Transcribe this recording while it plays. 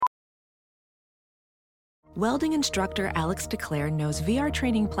Welding instructor Alex DeClaire knows VR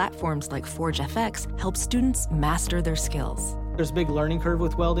training platforms like Forge FX help students master their skills. There's a big learning curve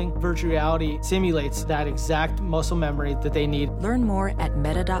with welding. Virtual reality simulates that exact muscle memory that they need. Learn more at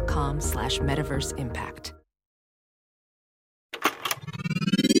meta.com/metaverseimpact.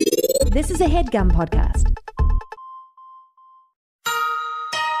 This is a HeadGum podcast.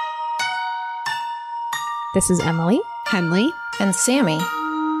 This is Emily, Henley, and Sammy,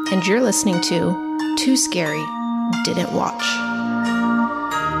 and you're listening to Too Scary Didn't Watch.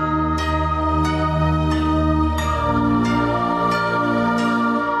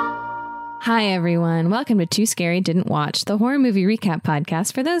 Hi, everyone. Welcome to Too Scary Didn't Watch, the horror movie recap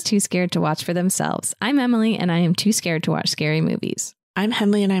podcast for those too scared to watch for themselves. I'm Emily, and I am too scared to watch scary movies. I'm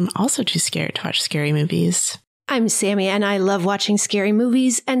Henley, and I'm also too scared to watch scary movies. I'm Sammy, and I love watching scary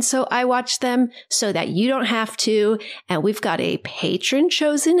movies, and so I watch them so that you don't have to. And we've got a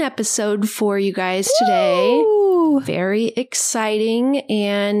patron-chosen episode for you guys today. Woo! Very exciting.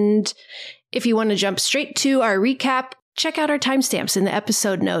 And if you want to jump straight to our recap, check out our timestamps in the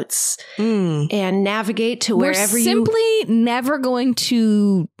episode notes and navigate to wherever We're simply never going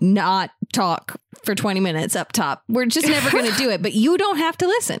to not talk for 20 minutes up top. We're just never going to do it, but you don't have to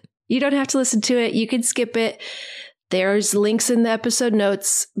listen. You don't have to listen to it. You can skip it. There's links in the episode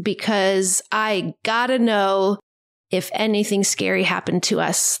notes because I gotta know if anything scary happened to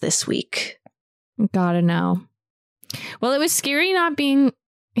us this week. Gotta know. Well, it was scary not being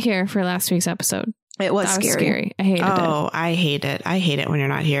here for last week's episode. It was scary. I hated it. Oh, I hate it. I hate it when you're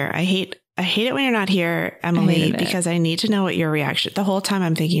not here. I hate it when you're not here, Emily, because I need to know what your reaction. The whole time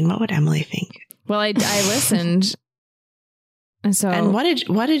I'm thinking, what would Emily think? Well, I listened. And what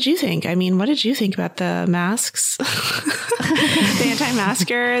did you think? I mean, what did you think about the masks? The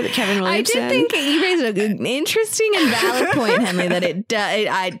anti-masker, Kevin Williamson? I did think you raised an interesting and valid point, Henley, that it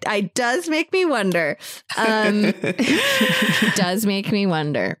does make me wonder. Does make me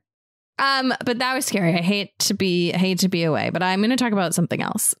wonder. But that was scary. I hate to be away, but I'm going to talk about something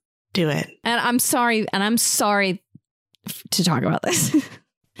else. Do it. And I'm sorry to talk about this.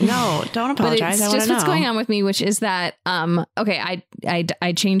 No, don't apologize. But it's just what's going on with me, which is that, okay,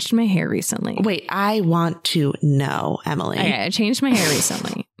 I changed my hair recently. Wait, I want to know, Emily. Okay, I changed my hair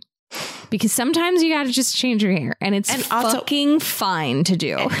recently. Because sometimes you got to just change your hair, and it's fucking fine to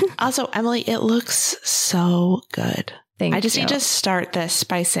do. Also, Emily, it looks so good. Thank you. I just need to start this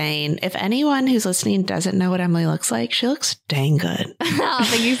by saying, if anyone who's listening doesn't know what Emily looks like, she looks dang good. Oh,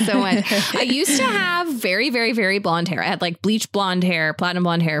 thank you so much. I used to have very, very, very blonde hair. I had like bleach blonde hair, platinum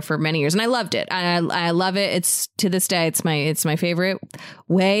blonde hair for many years, and I loved it. I love it. It's to this day, it's my favorite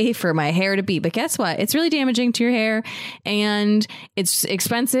way for my hair to be. But guess what? It's really damaging to your hair, and it's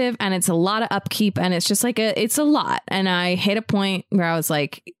expensive, and it's a lot of upkeep, and it's just like it's a lot. And I hit a point where I was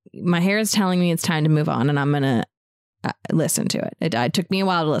like, my hair is telling me it's time to move on, and I'm gonna listen to it. It took me a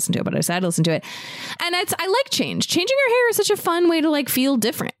while to listen to it, but I decided to listen to it. And I like change. Changing your hair is such a fun way to like feel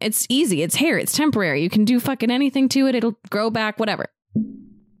different. It's easy. It's hair. It's temporary. You can do fucking anything to it. It'll grow back, whatever.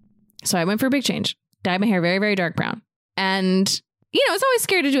 So I went for a big change. Dyed my hair very, very dark brown. And I was always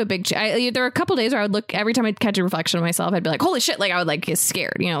scared to do a big change. There were a couple days where I would look, every time I'd catch a reflection of myself, I'd be like, holy shit. Like I would like get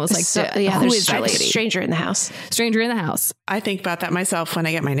scared. It was like, who is that lady? Stranger in the house. Stranger in the house. I think about that myself when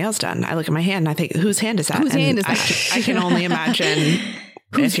I get my nails done. I look at my hand and I think, whose hand is that? Whose hand is that? I can only imagine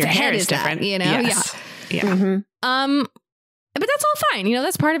if your hair is different. Yes. Yeah. Mm-hmm. But that's all fine.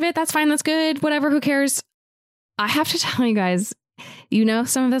 That's part of it. That's fine. That's good. Whatever. Who cares? I have to tell you guys,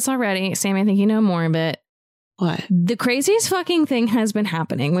 some of this already. Sammy, I think you know more of it. What? The craziest fucking thing has been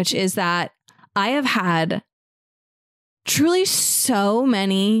happening, which is that I have had truly so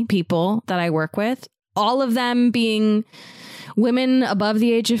many people that I work with, all of them being women above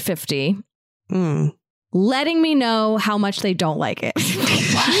the age of 50, letting me know how much they don't like it.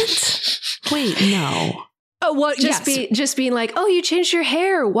 What? Wait, no. Oh, what? Just being like, oh, you changed your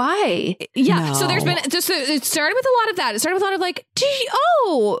hair. Why? Yeah. No. So there's been it started with a lot of that. It started with a lot of like,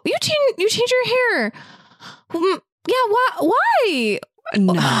 you changed your hair. Yeah. Why?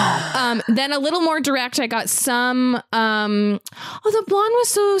 No. Then a little more direct. I got some. The blonde was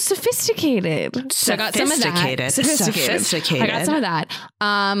so sophisticated. So I got some of that. Sophisticated. I got some of that.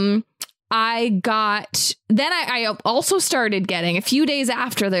 Then I also started getting a few days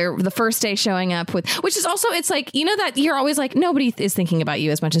after the first day showing up with, which is also, it's like, that you're always like, nobody is thinking about you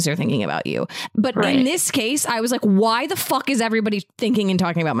as much as they're thinking about you. But in this case, I was like, why the fuck is everybody thinking and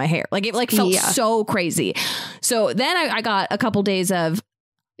talking about my hair? Like it felt so crazy. So then I got a couple days of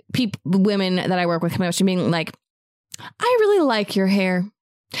women that I work with coming up to me being like, I really like your hair.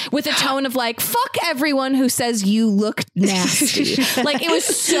 With a tone of like, fuck everyone who says you look nasty. Like it was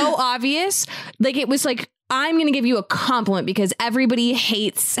so obvious. Like it was like, I'm going to give you a compliment because everybody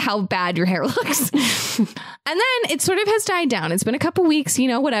hates how bad your hair looks. And then it sort of has died down. It's been a couple weeks,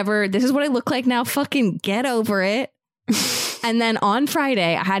 whatever. This is what I look like now. Fucking get over it. And then on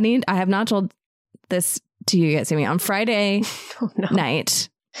Friday, I have not told this to you yet, Sammy. On Friday night,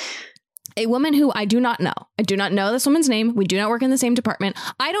 a woman who I do not know this woman's name. We do not work in the same department.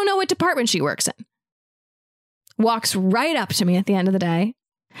 I don't know what department she works in. Walks right up to me at the end of the day.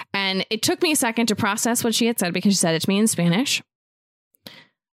 And it took me a second to process what she had said because she said it to me in Spanish.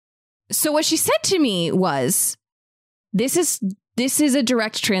 So what she said to me was, this is a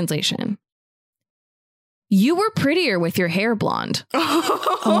direct translation. You were prettier with your hair blonde.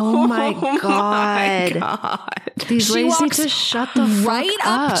 Oh my God. These ladies need to shut the fuck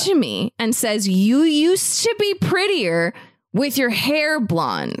up to me and says, you used to be prettier with your hair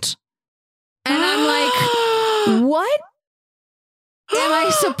blonde. And I'm like, what am I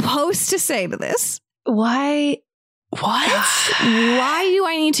supposed to say to this? Why? What? Why do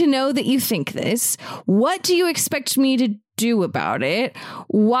I need to know that you think this? What do you expect me to do about it?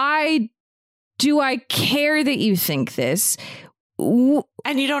 Why do I care that you think this? And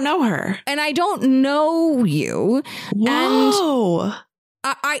you don't know her. And I don't know you. Whoa.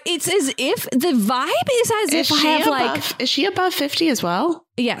 And it's as if the vibe is as if I have like... Is she above 50 as well?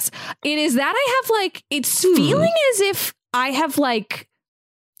 Yes. It is that I have like... It's feeling as if I have like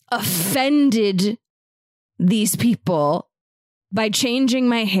offended these people by changing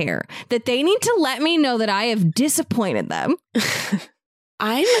my hair. That they need to let me know that I have disappointed them.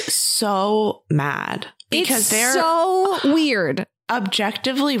 I'm so mad because they're so weird.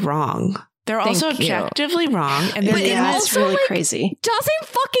 Objectively wrong. They're also objectively wrong. And they're it's really crazy. Doesn't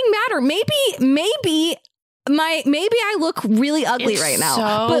fucking matter. Maybe I look really ugly right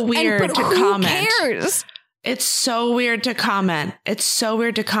now. So weird to comment. Who cares? It's so weird to comment. It's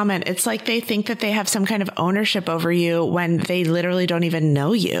like they think that they have some kind of ownership over you when they literally don't even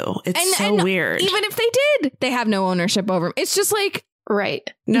know you. It's so weird. Even if they did, they have no ownership over them. It's just like, right.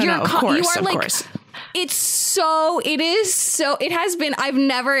 No, of course. It has been, I've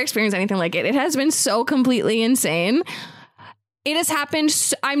never experienced anything like it. It has been so completely insane. It has happened.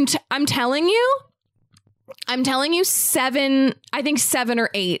 I'm telling you 7 or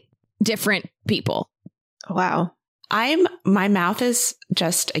 8 different people. Wow. My mouth is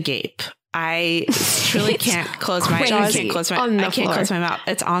just agape. I truly can't close my jaws. I can't close my mouth.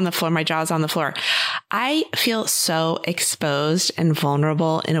 It's on the floor. My jaw's on the floor. I feel so exposed and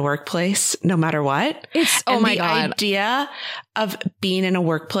vulnerable in a workplace, no matter what. God. The idea of being in a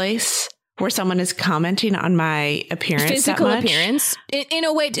workplace where someone is commenting on my appearance, physical appearance, in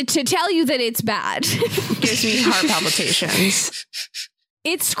a way to tell you that it's bad, gives me heart palpitations.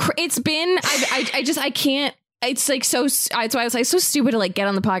 It's been, I can't. It's like so. That's why I was like so stupid to like get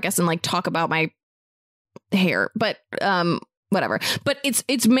on the podcast and like talk about my hair, but whatever. But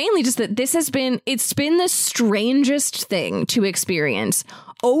it's mainly just that it's been the strangest thing to experience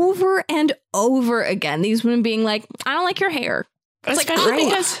over and over again. These women being like, I don't like your hair. It's like,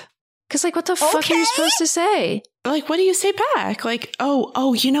 because like, what the fuck are you supposed to say? Like, what do you say back? Like,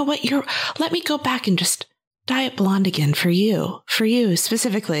 oh, you know what? Let me go back and just dye it blonde again for you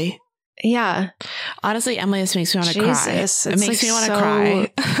specifically. Yeah. Honestly, Emily, this makes me want to cry. It makes me want to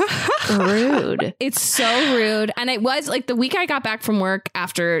cry. Rude. It's so rude. And it was like the week I got back from work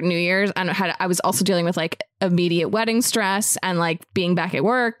after New Year's, and I was also dealing with like immediate wedding stress and like being back at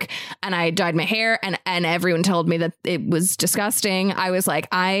work, and I dyed my hair and everyone told me that it was disgusting. I was like,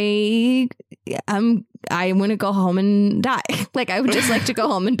 I want to go home and die. Like, I would just like to go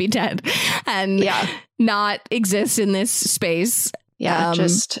home and be dead and not exist in this space. Yeah,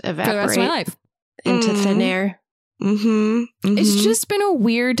 just evaporate for the rest of my life into thin air. It's just been a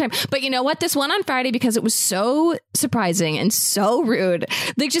weird time. But you know what? This one on Friday, because it was so surprising and so rude,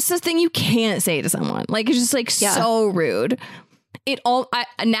 like just this thing you can't say to someone. Like, it's just like so rude. Now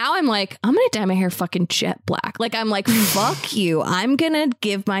I'm like, I'm going to dye my hair fucking jet black. Like, I'm like, fuck you. I'm going to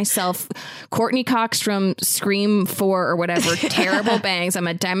give myself Courtney Cox from Scream 4 or whatever, terrible bangs. I'm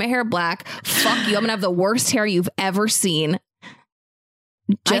going to dye my hair black. Fuck you. I'm going to have the worst hair you've ever seen.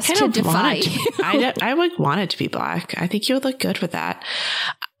 Just to defy. I would want it to be black. I think you would look good with that.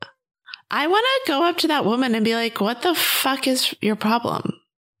 I want to go up to that woman and be like, what the fuck is your problem?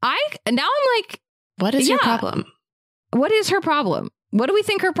 I'm like, what is your problem? What is her problem? What do we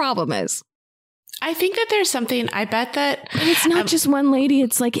think her problem is? I think that there's something, I bet that... But it's not just one lady,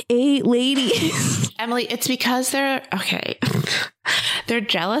 it's like 8 ladies. Emily, it's because they're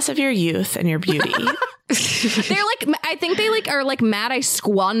jealous of your youth and your beauty. They're like, I think they like are like mad I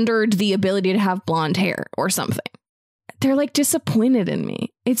squandered the ability to have blonde hair or something. they're like disappointed in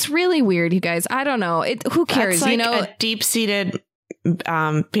me. It's really weird, you guys. I don't know. Who cares? That's like a deep-seated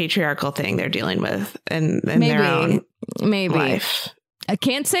patriarchal thing they're dealing with in their own life. I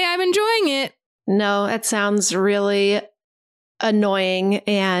can't say I'm enjoying it. No, it sounds really annoying,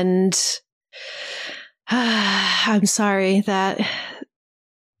 and I'm sorry that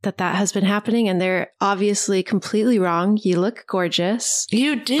has been happening, and they're obviously completely wrong. You look gorgeous.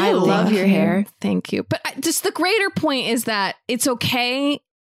 You do. I love your hair. Thank you. But just the greater point is that it's okay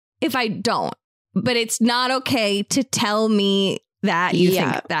if I don't, but it's not okay to tell me that you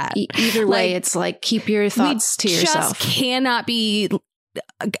think that. Either way, it's like, keep your thoughts to yourself. Just cannot be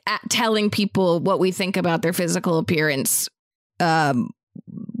telling people what we think about their physical appearance.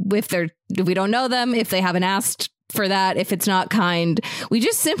 If we don't know them, if they haven't asked for that, if it's not kind, we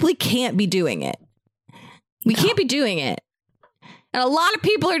just simply can't be doing it. We can't be doing it. And a lot of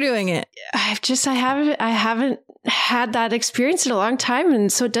people are doing it. I haven't had that experience in a long time.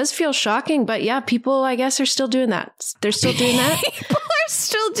 And so it does feel shocking, but yeah, people, I guess, are still doing that. They're still doing that. People are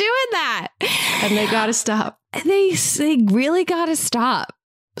still doing that. And they got to stop. They really got to stop.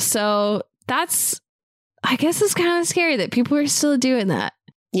 So I guess it's kind of scary that people are still doing that.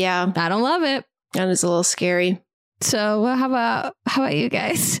 Yeah. I don't love it. That is a little scary. So how about you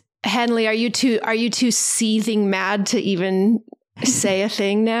guys? Henley, are you too seething mad to even say a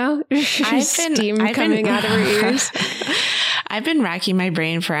thing now? Steam coming out of her ears. I've been racking my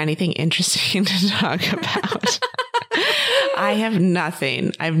brain for anything interesting to talk about. I have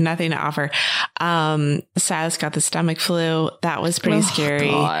nothing to offer. Silas got the stomach flu. That was pretty scary.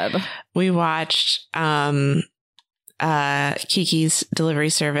 God. We watched Kiki's Delivery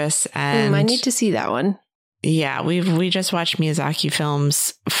Service, and I need to see that one. Yeah, we just watched Miyazaki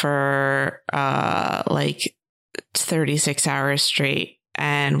films for like 36 hours straight,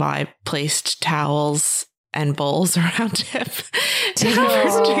 and while I placed towels and bowls around him in an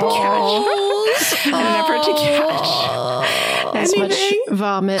effort to catch as much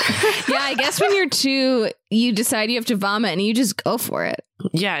vomit. Yeah, I guess when you decide you have to vomit and you just go for it.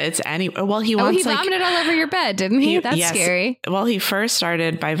 Yeah, it's he vomited all over your bed, didn't he? That's scary. Well, he first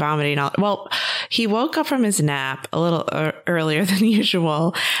started by vomiting. He woke up from his nap a little earlier than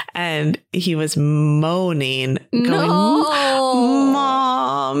usual, and he was moaning, going,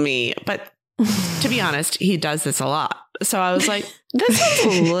 "Mommy!" But to be honest, he does this a lot. So I was like, this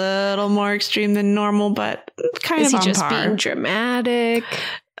is a little more extreme than normal, but kind of on par. Is he just being dramatic?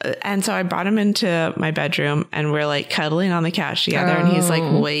 And so I brought him into my bedroom, and we're like cuddling on the couch together, and he's like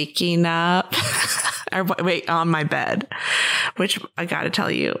waking up on my bed, which I got to tell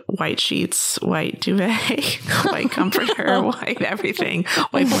you, white sheets, white duvet, white comforter, white everything,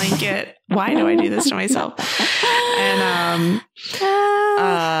 white blanket. Why do I do this to myself? And,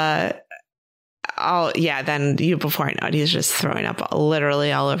 then before I know it, he's just throwing up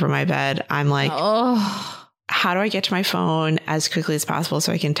literally all over my bed. I'm like, how do I get to my phone as quickly as possible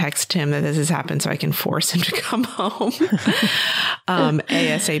so I can text him that this has happened so I can force him to come home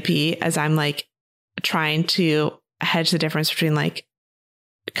ASAP, as I'm like trying to hedge the difference between like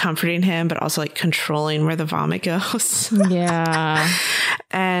comforting him, but also like controlling where the vomit goes. Yeah.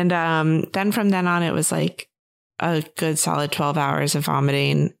 And then from then on, it was like a good solid 12 hours of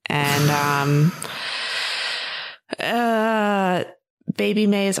vomiting. And baby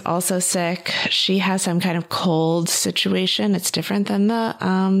May is also sick. She has some kind of cold situation. It's different than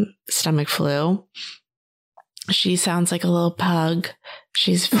the stomach flu. She sounds like a little pug.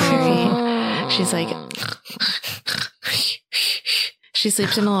 She's like, she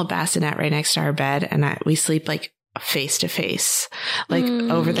sleeps in a little bassinet right next to our bed, and we sleep like face to face. Like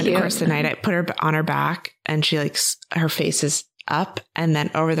over the course of the night, I put her on her back, and she like, her face is up, and then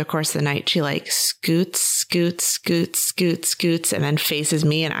over the course of the night she like scoots, and then faces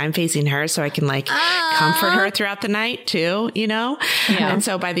me, and I'm facing her, so I can like comfort her throughout the night too, you know? Yeah. And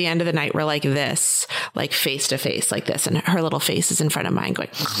so by the end of the night, we're like this, like face to face like this, and her little face is in front of mine going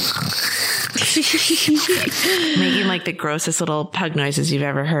making like the grossest little pug noises you've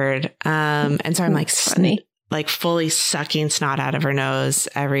ever heard. And so I'm like funny. Like fully sucking snot out of her nose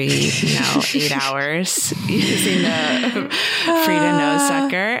every, 8 hours using the Frida nose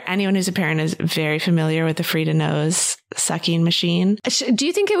sucker. Anyone who's a parent is very familiar with the Frida nose sucking machine. Do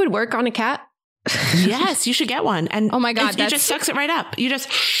you think it would work on a cat? Yes, you should get one. And oh my God, it just sucks it right up. You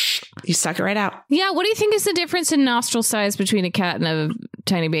suck it right out. Yeah. What do you think is the difference in nostril size between a cat and a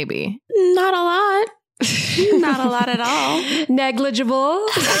tiny baby? Not a lot. Not a lot at all. Negligible.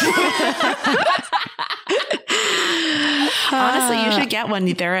 Honestly, you should get one.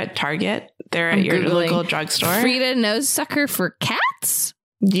 They're at Target. They're at your local drugstore. Frida nose sucker for cats?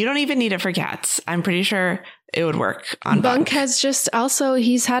 You don't even need it for cats. I'm pretty sure it would work on Bunk has just also,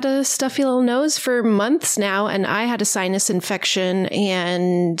 he's had a stuffy little nose for months now, and I had a sinus infection,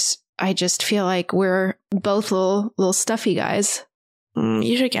 and I just feel like we're both little stuffy guys.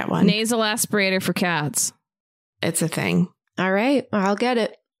 You should get one. Nasal aspirator for cats. It's a thing. All right, I'll get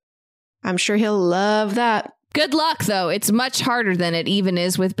it. I'm sure he'll love that. Good luck, though. It's much harder than it even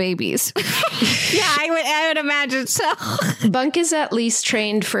is with babies. Yeah, I would imagine so. Bunk is at least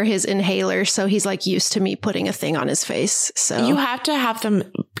trained for his inhaler, so he's like used to me putting a thing on his face. So you have to have them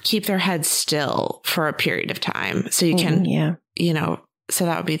keep their head still for a period of time, so you can, you know. So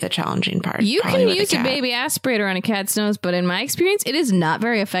that would be the challenging part. You can use a baby aspirator on a cat's nose, but in my experience, it is not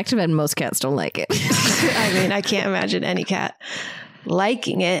very effective, and most cats don't like it. I mean, I can't imagine any cat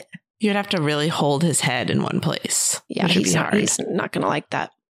liking it. You'd have to really hold his head in one place. Yeah, he's not going to like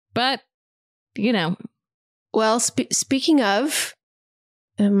that. But, you know. Well, speaking of,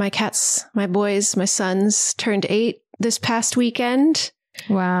 my cats, my boys, my sons turned 8 this past weekend.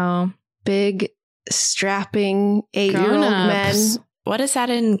 Wow. Big, strapping 8-year-old men. What is that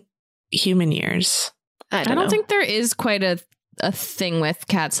in human years? I don't think there is quite a thing with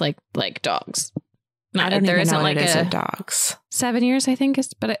cats like dogs. Not that there isn't like a dogs. 7 years, I think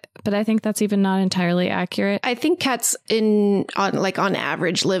is, but I think that's even not entirely accurate. I think cats on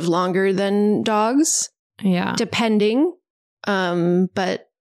average live longer than dogs. Yeah, depending. But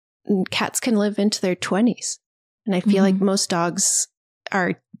cats can live into their 20s, and I feel like most dogs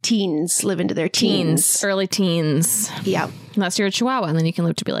are teens, live into their teens, early teens. Yeah, unless you're a Chihuahua, and then you can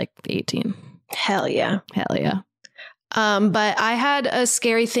live to be like 18. Hell yeah. But I had a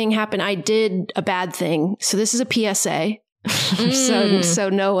scary thing happen. I did a bad thing. So this is a PSA. So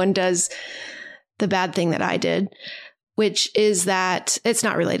no one does the bad thing that I did, which is that it's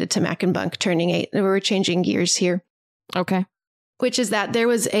not related to Mac and Bunk turning 8. We're changing gears here. Okay. Which is that there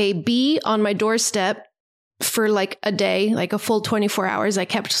was a bee on my doorstep for like a day, like a full 24 hours. I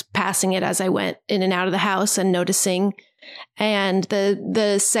kept passing it as I went in and out of the house and noticing. And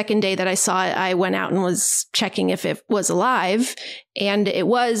the second day that I saw it, I went out and was checking if it was alive, and it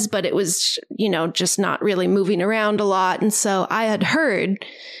was, but it was, just not really moving around a lot. And so I had heard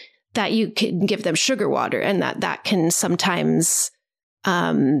that you can give them sugar water, and that can sometimes,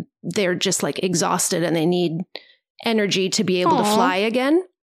 they're just like exhausted and they need energy to be able to fly again.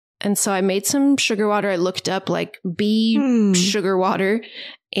 And so I made some sugar water. I looked up like bee sugar water,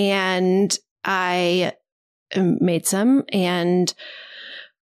 and I made some and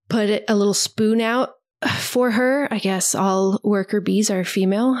put a little spoon out for her. I guess all worker bees are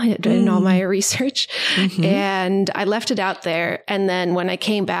female in all my research. And I left it out there. And then when I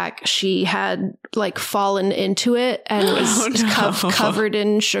came back, she had like fallen into it and was covered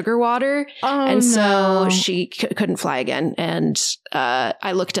in sugar water. So she couldn't fly again. And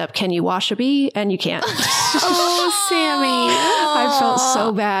I looked up, can you wash a bee? And you can't. Oh, Sammy. I felt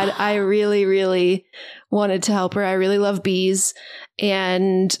so bad. I really, really wanted to help her. I really love bees.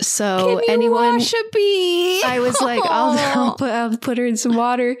 And so anyone wash a bee? I was like, I'll put her in some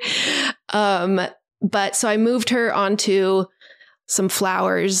water. But so I moved her onto some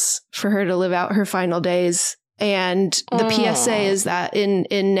flowers for her to live out her final days. And the PSA is that in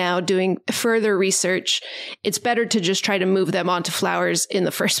now doing further research, it's better to just try to move them onto flowers in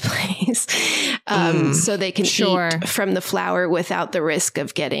the first place. So they can eat from the flower without the risk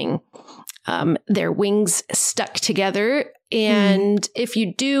of getting their wings stuck together. And if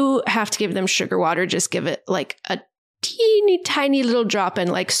you do have to give them sugar water, just give it like a teeny tiny little drop and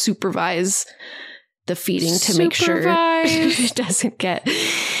like supervise the feeding to make sure it doesn't get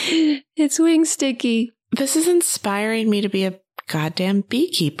its wings sticky. This is inspiring me to be a goddamn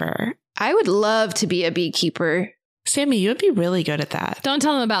beekeeper. I would love to be a beekeeper. Sammy, you would be really good at that. Don't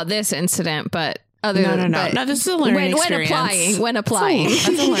tell them about this incident, but No, this is a learning experience. When applying. That's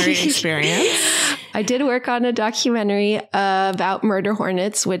a learning experience. I did work on a documentary about murder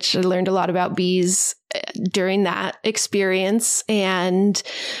hornets, which I learned a lot about bees during that experience, and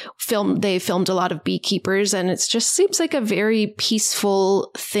they filmed a lot of beekeepers, and it just seems like a very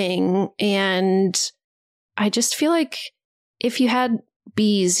peaceful thing. And I just feel like if you had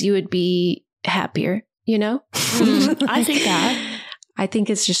bees, you would be happier, I think that. I think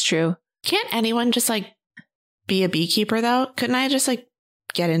it's just true. Can't anyone just like be a beekeeper though? Couldn't I just like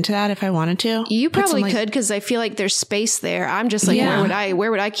get into that if I wanted to? You probably could, because I feel like there's space there. I'm just like,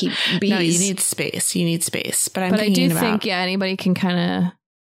 where would I keep bees? No, you need space. But I do think anybody can kind of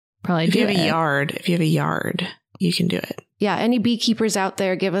probably do it. If you have a yard, you can do it. Yeah, any beekeepers out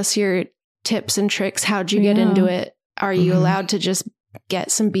there, give us your tips and tricks. How'd you get into it? Are you allowed to just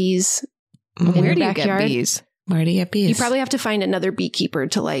get some bees? Where do you get bees? Where do you get bees? You probably have to find another beekeeper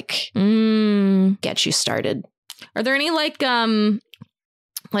to like get you started. Are there any like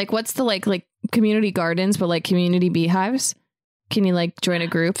what's the like community gardens, but like community beehives? Can you like join a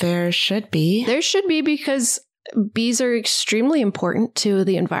group? There should be. There should be, because bees are extremely important to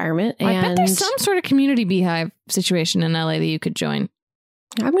the environment. And I bet there's some sort of community beehive situation in LA that you could join.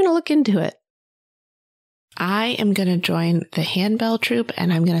 I'm going to look into it. I am going to join the handbell troop,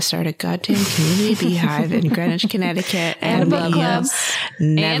 and I'm going to start a goddamn community beehive in Greenwich, Connecticut. And a book club.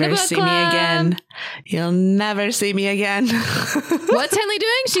 Never see me again. You'll never see me again. What's Henley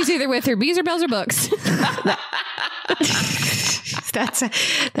doing? She's either with her bees or bells or books. That's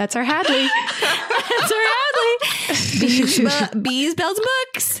our Hadley. That's our Hadley. Bees, bells,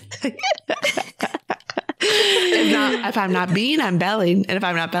 books. If I'm not being, I'm belling. And if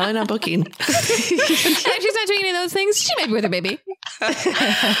I'm not belling, I'm booking. And if she's not doing any of those things, she might be with her baby.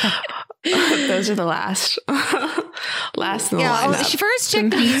 Those are the last. Last in the lineup. First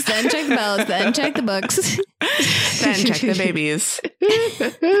check the bees, then check the bells, then check the books. Then check the babies.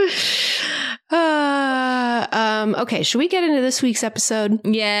 Okay, should we get into this week's episode?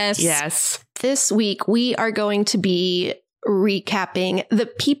 Yes. This week, we are going to be recapping The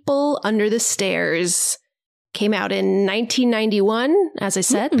People Under the Stairs. Came out in 1991. As I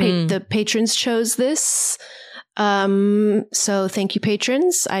said, the patrons chose this. So thank you,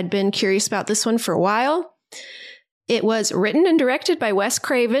 patrons. I'd been curious about this one for a while. It was written and directed by Wes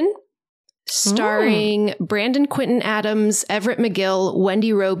Craven, starring Brandon Quinton Adams, Everett McGill,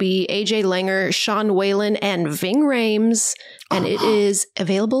 Wendy Roby, AJ Langer, Sean Whalen, and Ving Rhames. And it is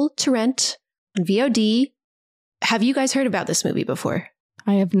available to rent on VOD. Have you guys heard about this movie before?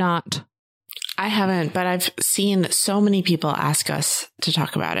 I have not. I haven't, but I've seen so many people ask us to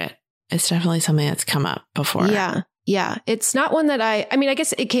talk about it. It's definitely something that's come up before. Yeah. It's not one that I mean, I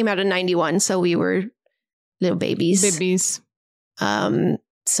guess it came out in 91, so we were little babies.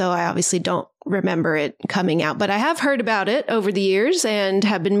 So I obviously don't remember it coming out, but I have heard about it over the years and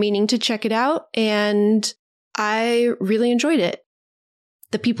have been meaning to check it out. And I really enjoyed it.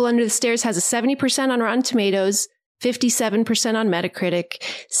 The People Under the Stairs has a 70% on Rotten Tomatoes, 57% on Metacritic,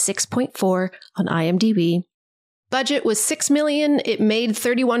 6.4 on IMDb. Budget was $6 million. It made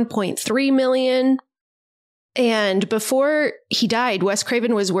 $31.3 million. And before he died, Wes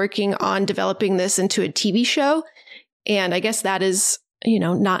Craven was working on developing this into a TV show. And I guess that is,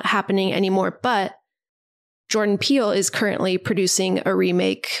 not happening anymore. But Jordan Peele is currently producing a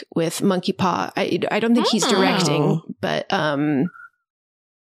remake with Monkey Paw. I don't think he's directing, but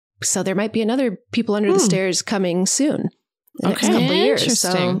so there might be another People Under the Stairs coming soon. The next couple of years.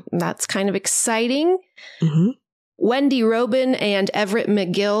 So that's kind of exciting. Mm-hmm. Wendy Robin and Everett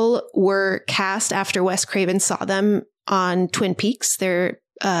McGill were cast after Wes Craven saw them on Twin Peaks. They're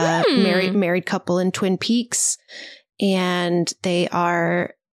married couple in Twin Peaks, and they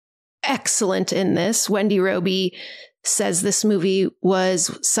are excellent in this. Wendy Roby says this movie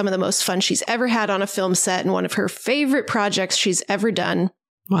was some of the most fun she's ever had on a film set and one of her favorite projects she's ever done.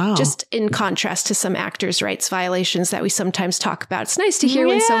 Wow. Just in contrast to some actors' rights violations that we sometimes talk about. It's nice to hear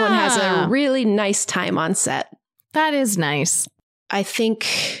when someone has a really nice time on set. That is nice. I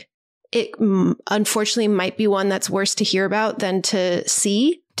think it unfortunately might be one that's worse to hear about than to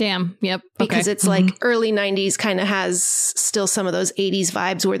see. Damn. Yep. Because it's like early 90s kind of has still some of those 80s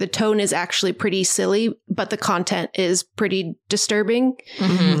vibes where the tone is actually pretty silly, but the content is pretty disturbing.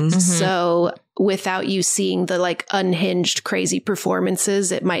 So without you seeing the like unhinged, crazy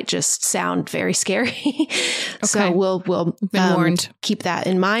performances, it might just sound very scary. So we'll warned. Keep that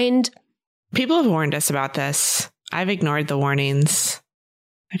in mind. People have warned us about this. I've ignored the warnings.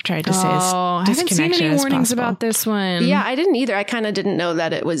 I've tried to say I haven't seen any warnings about this one. Yeah, I didn't either. I kind of didn't know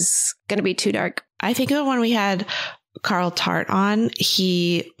that it was going to be too dark. I think the one we had Carl Tart on,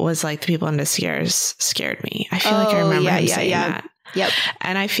 he was like, The People Under the Stairs scared me. I feel like I remember him saying that. Yep.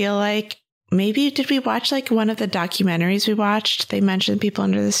 And I feel like did we watch like one of the documentaries we watched? They mentioned People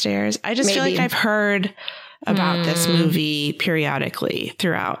Under the Stairs. I just feel like I've heard about this movie periodically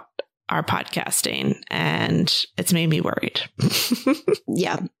throughout our podcasting, and it's made me worried.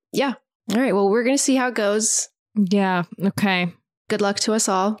 Yeah. All right. Well, we're going to see how it goes. Yeah. Okay. Good luck to us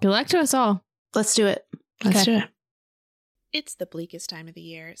all. Good luck to us all. Let's do it. Let's do it. It's the bleakest time of the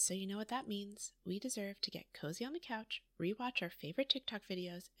year, so you know what that means. We deserve to get cozy on the couch, rewatch our favorite TikTok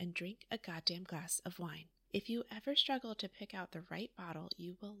videos, and drink a goddamn glass of wine. If you ever struggle to pick out the right bottle,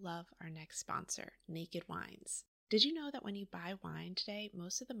 you will love our next sponsor, Naked Wines. Did you know that when you buy wine today,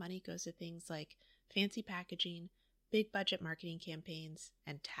 most of the money goes to things like fancy packaging, big budget marketing campaigns,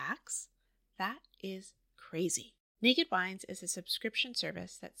 and tax? That is crazy. Naked Wines is a subscription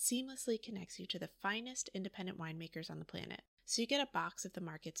service that seamlessly connects you to the finest independent winemakers on the planet. So you get a box of the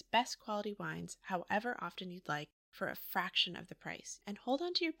market's best quality wines however often you'd like for a fraction of the price. And hold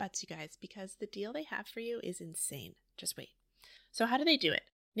on to your butts, you guys, because the deal they have for you is insane. Just wait. So how do they do it?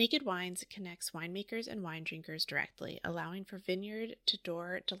 Naked Wines connects winemakers and wine drinkers directly, allowing for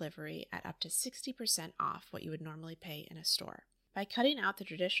vineyard-to-door delivery at up to 60% off what you would normally pay in a store. By cutting out the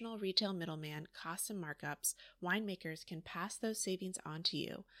traditional retail middleman costs and markups, winemakers can pass those savings on to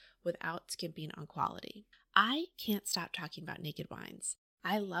you without skimping on quality. I can't stop talking about Naked Wines.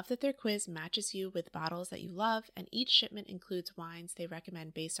 I love that their quiz matches you with bottles that you love, and each shipment includes wines they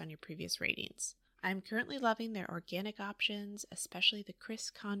recommend based on your previous ratings. I'm currently loving their organic options, especially the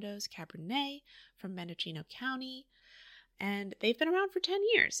Chris Condos Cabernet from Mendocino County, and they've been around for 10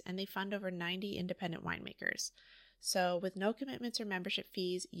 years, and they fund over 90 independent winemakers. So with no commitments or membership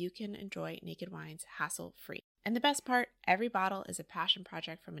fees, you can enjoy Naked Wines hassle-free. And the best part, every bottle is a passion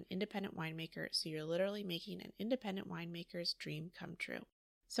project from an independent winemaker, so you're literally making an independent winemaker's dream come true.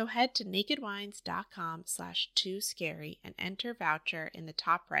 So head to nakedwines.com/tooscary and enter voucher in the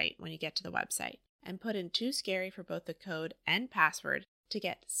top right when you get to the website. And put in tooscary for both the code and password to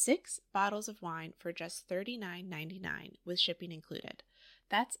get 6 bottles of wine for just $39.99 with shipping included.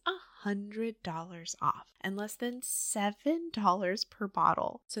 That's $100 off and less than $7 per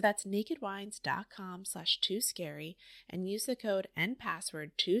bottle. So that's nakedwines.com/tooscary and use the code and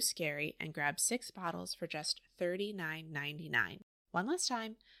password tooscary and grab 6 bottles for just $39.99. One last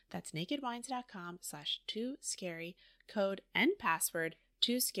time, that's nakedwines.com/tooscary, code and password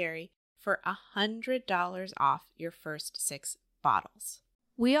tooscary for $100 off your first 6 bottles.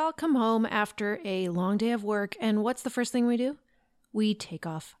 We all come home after a long day of work, and what's the first thing we do? We take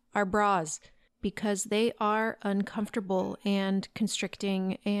off our bras because they are uncomfortable and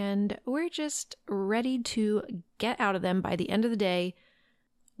constricting, and we're just ready to get out of them by the end of the day.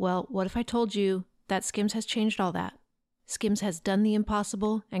 Well, what if I told you that Skims has changed all that? Skims has done the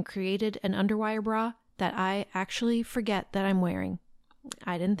impossible and created an underwire bra that I actually forget that I'm wearing.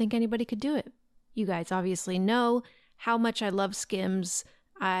 I didn't think anybody could do it. You guys obviously know how much I love Skims.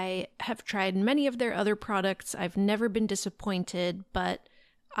 I have tried many of their other products. I've never been disappointed, but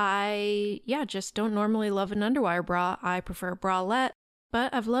I just don't normally love an underwire bra. I prefer a bralette,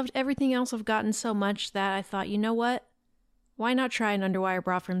 but I've loved everything else I've gotten so much that I thought, you know what? Why not try an underwire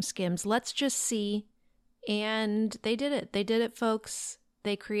bra from Skims? Let's just see. And they did it. They did it, folks.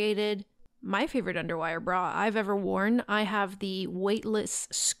 They created my favorite underwire bra I've ever worn. I have the weightless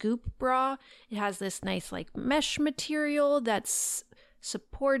scoop bra. It has this nice mesh material that's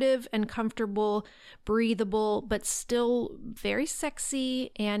supportive and comfortable, breathable, but still very sexy.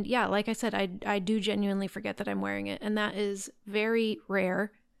 And yeah, like I said, I do genuinely forget that I'm wearing it, and that is very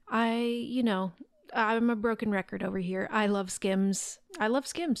rare. I'm a broken record over here. I love Skims. I love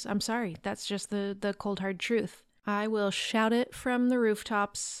Skims. I'm sorry. That's just the cold hard truth. I will shout it from the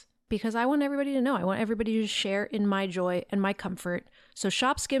rooftops because I want everybody to know. I want everybody to share in my joy and my comfort. So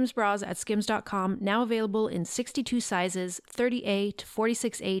shop Skims bras at skims.com, now available in 62 sizes, 30A to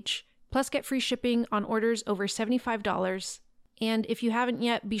 46H, plus get free shipping on orders over $75. And if you haven't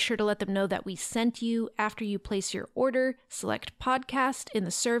yet, be sure to let them know that we sent you. After you place your order, select podcast in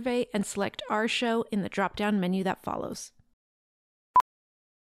the survey and select our show in the drop-down menu that follows.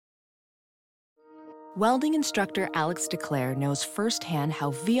 Welding instructor Alex DeClaire knows firsthand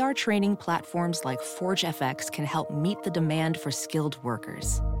how VR training platforms like ForgeFX can help meet the demand for skilled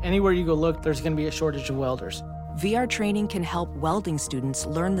workers. Anywhere you go look, there's going to be a shortage of welders. VR training can help welding students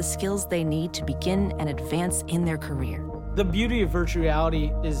learn the skills they need to begin and advance in their career. The beauty of virtual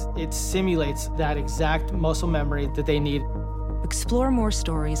reality is it simulates that exact muscle memory that they need. Explore more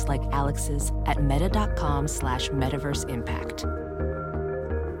stories like Alex's at meta.com/metaverseimpact.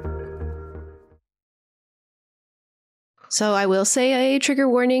 So I will say a trigger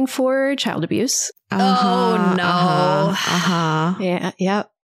warning for child abuse. Oh, no. Yeah,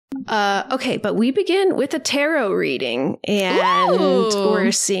 yep. Okay, but we begin with a tarot reading, and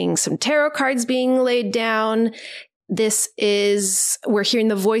we're seeing some tarot cards being laid down. We're hearing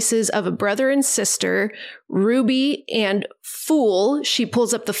the voices of a brother and sister, Ruby and Fool. She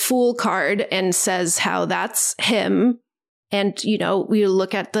pulls up the Fool card and says how that's him. And, we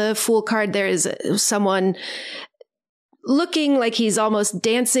look at the Fool card. There is someone looking like he's almost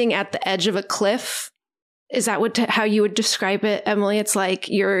dancing at the edge of a cliff. Is that how you would describe it, Emily? It's like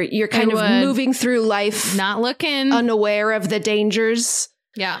you're kind of moving through life, not looking, unaware of the dangers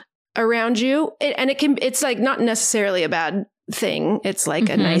around you. It's like not necessarily a bad thing. It's like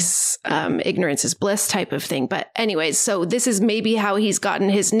a nice ignorance is bliss type of thing. But anyways, so this is maybe how he's gotten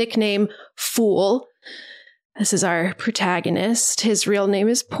his nickname Fool. This is our protagonist. His real name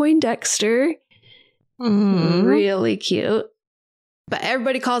is Poindexter. Really cute. But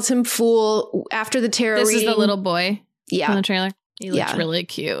everybody calls him Fool after the tarot reading. This is the little boy from the trailer. He looks really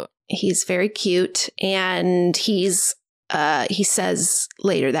cute. He's very cute. And he says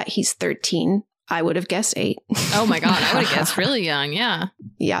later that he's 13. I would have guessed 8. Oh my God. I would have guessed really young. Yeah.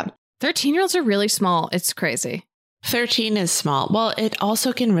 Yeah. 13-year-olds are really small. It's crazy. 13 is small. Well, it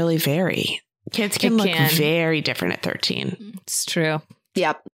also can really vary. Kids can look very different at 13. It's true.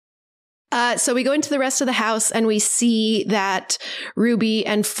 Yep. So we go into the rest of the house and we see that Ruby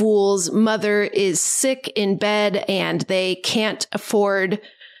and Fool's mother is sick in bed and they can't afford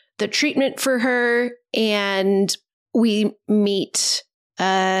the treatment for her. And we meet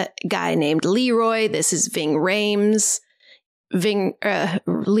a guy named Leroy. This is Ving Rhames.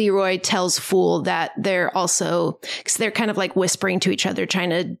 Leroy tells Fool that they're also, because they're kind of like whispering to each other, trying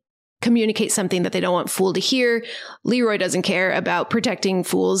to communicate something that they don't want Fool to hear. Leroy doesn't care about protecting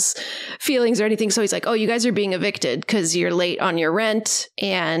Fool's feelings or anything. So he's like, oh, you guys are being evicted because you're late on your rent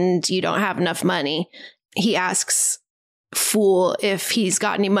and you don't have enough money. He asks Fool if he's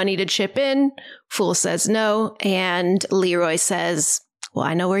got any money to chip in. Fool says no. And Leroy says, well,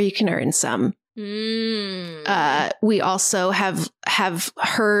 I know where you can earn some. We also have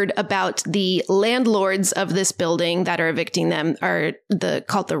heard about the landlords of this building that are evicting them are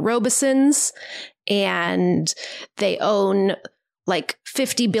called the Robesons, and they own like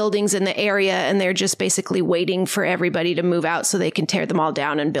 50 buildings in the area, and they're just basically waiting for everybody to move out so they can tear them all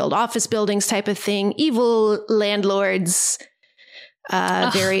down and build office buildings type of thing. Evil landlords,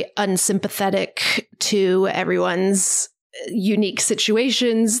 very unsympathetic to everyone's unique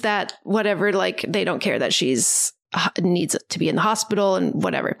situations, that whatever, like they don't care that she's needs to be in the hospital and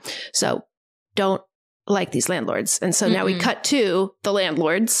whatever. So don't like these landlords. And so now we cut to the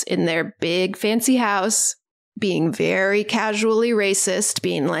landlords in their big fancy house being very casually racist,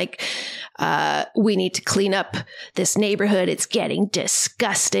 being like, we need to clean up this neighborhood. It's getting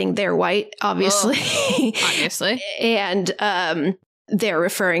disgusting. They're white, obviously. Obviously. And they're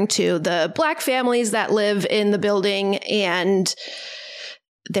referring to the Black families that live in the building, and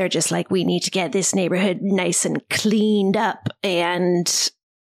they're just like, we need to get this neighborhood nice and cleaned up, and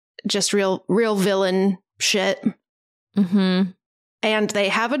just real villain shit. And they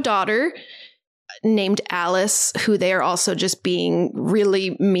have a daughter named Alice, who they are also just being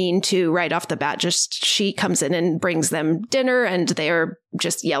really mean to right off the bat. Just she comes in and brings them dinner, and they're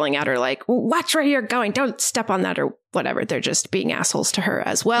just yelling at her like, watch where you're going, don't step on that, or whatever. They're just being assholes to her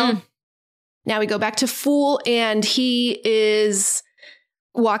as well. Now we go back to Fool, and he is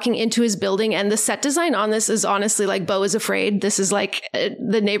walking into his building, and the set design on this is honestly like Beau is Afraid. This is like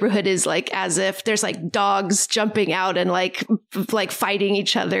the neighborhood is like as if there's like dogs jumping out and like fighting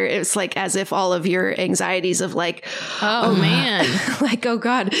each other. It's like as if all of your anxieties of like, oh man, like, oh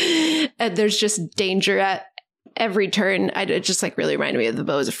God, and there's just danger at every turn. It just like really reminded me of the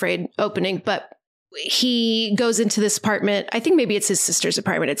Beau is Afraid opening. But he goes into this apartment. I think maybe it's his sister's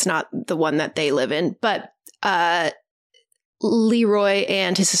apartment. It's not the one that they live in, but Leroy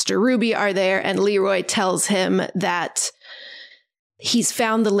and his sister Ruby are there, and Leroy tells him that he's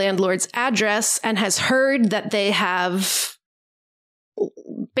found the landlord's address and has heard that they have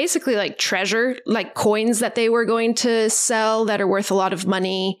basically like treasure, like coins that they were going to sell that are worth a lot of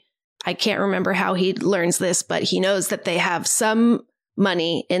money. I can't remember how he learns this, but he knows that they have some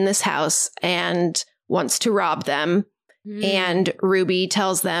money in this house and wants to rob them. And Ruby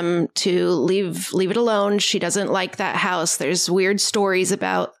tells them to leave it alone. She doesn't like that house. There's weird stories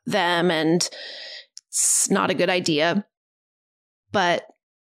about them, and it's not a good idea. But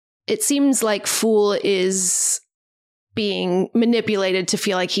it seems like Fool is being manipulated to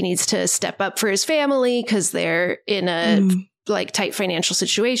feel like he needs to step up for his family because they're in a like tight financial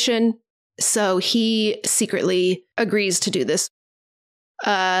situation. So he secretly agrees to do this.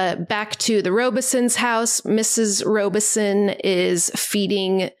 Back to the Robesons' house. Mrs. Robeson is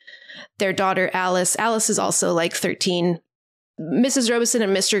feeding their daughter Alice. Alice is also like 13. Mrs. Robeson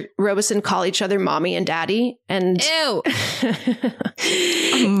and Mr. Robeson call each other mommy and daddy. And ew,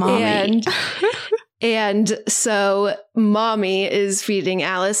 mommy. And so mommy is feeding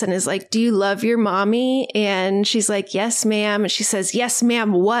Alice and is like, do you love your mommy? And she's like, yes, ma'am. And she says, yes,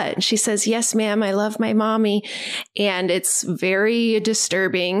 ma'am, what? And she says, yes, ma'am, I love my mommy. And it's very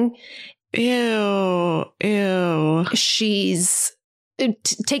disturbing. Ew. She's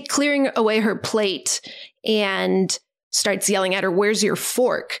clearing away her plate and starts yelling at her, where's your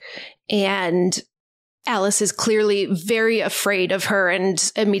fork? And Alice is clearly very afraid of her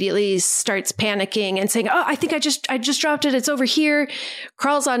and immediately starts panicking and saying, "Oh, I think I just dropped it. It's over here."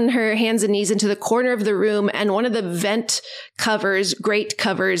 Crawls on her hands and knees into the corner of the room, and one of the vent grate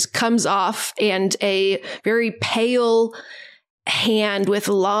covers, comes off, and a very pale hand with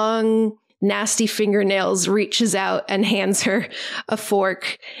long, nasty fingernails reaches out and hands her a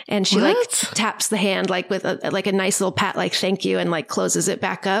fork, and she like taps the hand like with a nice little pat, like thank you, and like closes it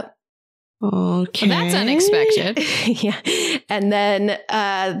back up. Okay. Well, that's unexpected. Yeah. And then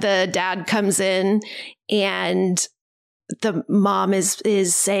the dad comes in, and the mom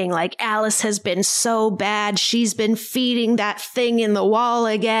is saying like, Alice has been so bad. She's been feeding that thing in the wall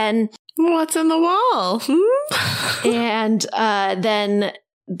again. What's in the wall? And then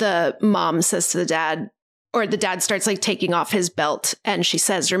the mom says to the dad, or the dad starts like taking off his belt, and she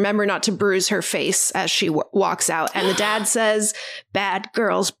says, "Remember not to bruise her face," as she walks out. And the dad says, "Bad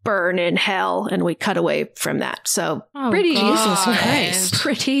girls burn in hell." And we cut away from that. So pretty Jesus Christ.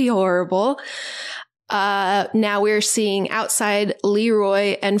 Pretty horrible. Now we're seeing outside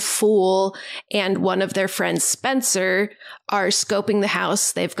Leroy and Fool and one of their friends, Spencer, are scoping the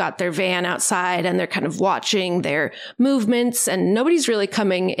house. They've got their van outside and they're kind of watching their movements, and nobody's really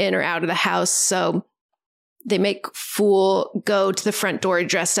coming in or out of the house. So they make Fool go to the front door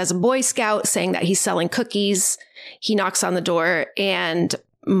dressed as a Boy Scout, saying that he's selling cookies. He knocks on the door and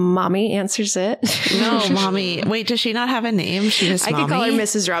Mommy answers it. No, Mommy. Wait, does she not have a name? She just I could call her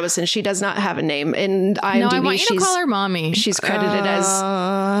Mrs. Robinson. She does not have a name. In IMDb, no, I want you to call her Mommy. She's credited as...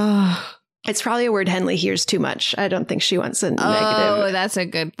 It's probably a word Henley hears too much. I don't think she wants a negative. Oh, that's a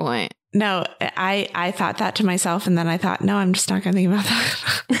good point. No, I thought that to myself, and then I thought, no, I'm just not going to think about that.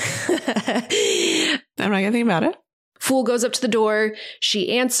 I'm not going to think about it. Fool goes up to the door.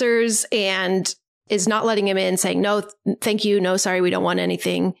 She answers and is not letting him in, saying, "No, thank you. No, sorry, we don't want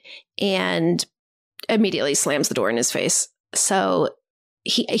anything." And immediately slams the door in his face. So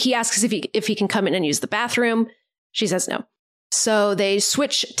he asks if he can come in and use the bathroom. She says no. So they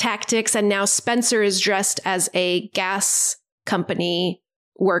switch tactics, and now Spencer is dressed as a gas company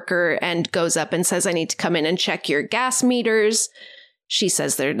worker and goes up and says, "I need to come in and check your gas meters." She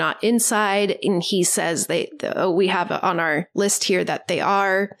says they're not inside, and he says we have on our list here that they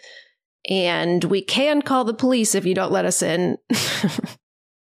are, and we can call the police if you don't let us in.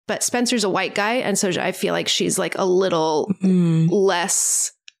 But Spencer's a white guy, and so I feel like she's like a little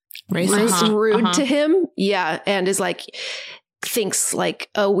less rude to him. Yeah, and is like, thinks like,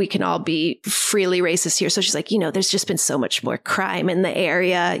 oh, we can all be freely racist here. So she's like, there's just been so much more crime in the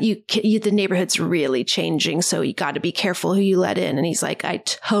area. The neighborhood's really changing. So you got to be careful who you let in. And he's like, I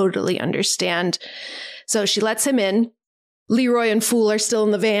totally understand. So she lets him in. Leroy and Fool are still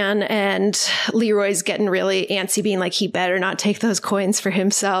in the van, and Leroy's getting really antsy, being like, he better not take those coins for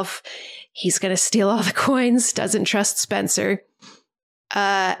himself. He's going to steal all the coins. Doesn't trust Spencer.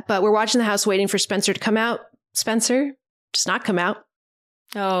 But we're watching the house waiting for Spencer to come out. Spencer does not come out.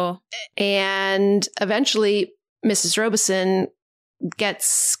 Oh. And eventually Mrs. Robinson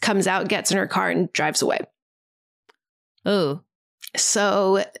comes out, gets in her car, and drives away. Oh.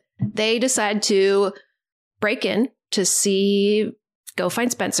 So they decide to break in to go find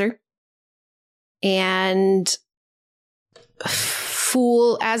Spencer. And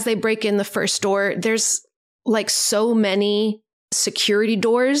Fool, as they break in the first door, there's like so many security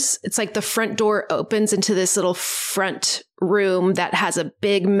doors. It's like the front door opens into this little front room that has a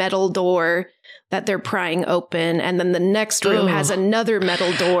big metal door that they're prying open. And then the next room has another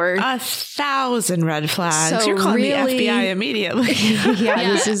metal door. 1,000 red flags. So you're calling really, the FBI immediately.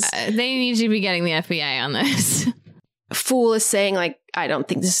 They need to be getting the FBI on this. Fool is saying like, I don't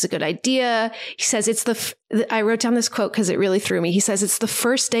think this is a good idea. He says I wrote down this quote because it really threw me. He says, "It's the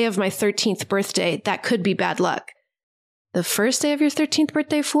first day of my 13th birthday. That could be bad luck." The first day of your 13th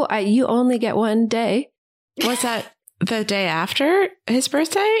birthday, Fool? You only get one day. Was that the day after his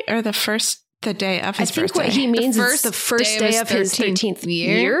birthday or the day of his birthday? I think what he means is the first day of his 13th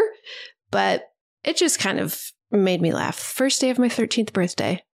year. But it just kind of made me laugh. First day of my 13th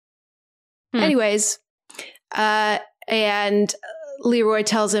birthday. Anyways, and Leroy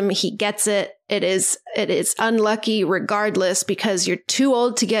tells him he gets it. It is unlucky regardless because you're too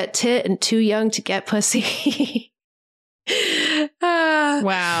old to get tit and too young to get pussy.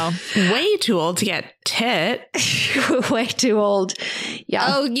 Wow. Way too old to get tit. Way too old. Yeah.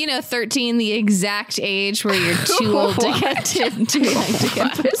 Oh, 13, the exact age where you're too old to get tit and too young to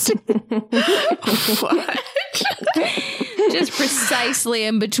get pussy. What? Just precisely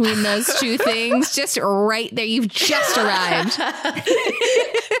in between those two things. Just right there. You've just arrived.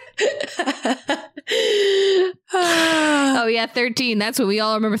 Oh, yeah, 13. That's what we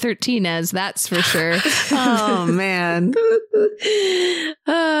all remember 13 as. That's for sure. Oh, man.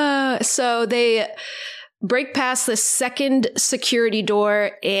 So they break past the second security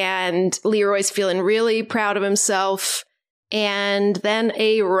door, and Leroy's feeling really proud of himself. And then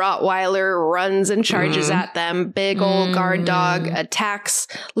a Rottweiler runs and charges at them. Big old guard dog attacks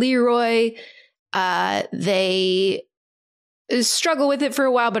Leroy. They struggle with it for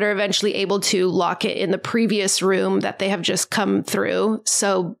a while, but are eventually able to lock it in the previous room that they have just come through.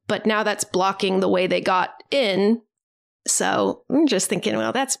 So, but now that's blocking the way they got in. So I'm just thinking,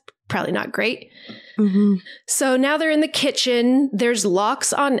 well, that's probably not great. Mm-hmm. So now they're in the kitchen. There's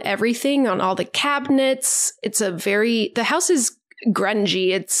locks on everything, on all the cabinets. The house is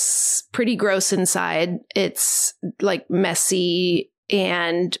grungy. It's pretty gross inside. It's like messy,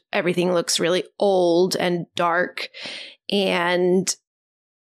 and everything looks really old and dark. And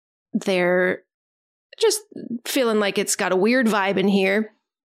they're just feeling like it's got a weird vibe in here.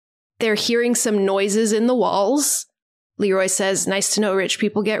 They're hearing some noises in the walls. Leroy says, nice to know rich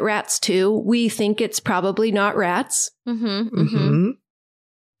people get rats too. We think it's probably not rats. Mm-hmm, mm-hmm.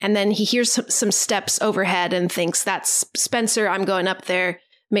 And then he hears some steps overhead and thinks, that's Spencer. I'm going up there.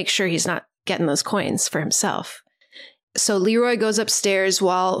 Make sure he's not getting those coins for himself. So Leroy goes upstairs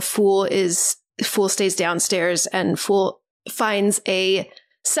while Fool stays downstairs, and Fool finds a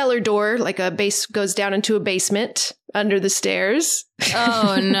cellar door, like a base goes down into a basement under the stairs.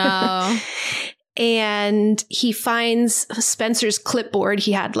 Oh, no. And he finds Spencer's clipboard.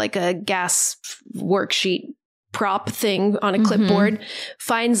 He had like a gas worksheet prop thing on a clipboard,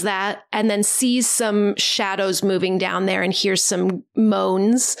 finds that, and then sees some shadows moving down there and hears some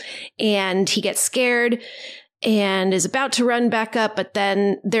moans. And he gets scared and is about to run back up. But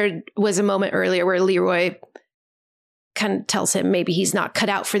then there was a moment earlier where Leroy kind of tells him maybe he's not cut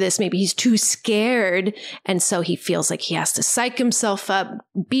out for this. Maybe he's too scared. And so he feels like he has to psych himself up,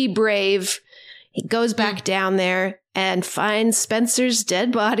 be brave. He goes back down there and finds Spencer's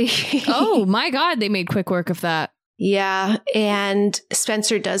dead body. Oh my God, they made quick work of that. Yeah, and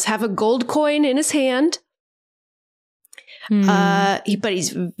Spencer does have a gold coin in his hand. But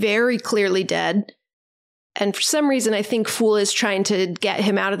he's very clearly dead. And for some reason, I think Fool is trying to get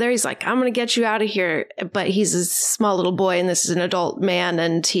him out of there. He's like, I'm going to get you out of here. But he's a small little boy, and this is an adult man,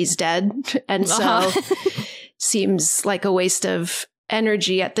 and he's dead. And so seems like a waste of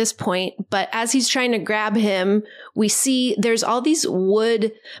energy at this point. But as he's trying to grab him, we see there's all these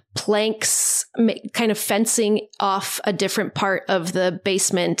wood planks kind of fencing off a different part of the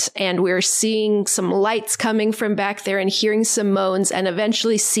basement. And we're seeing some lights coming from back there and hearing some moans, and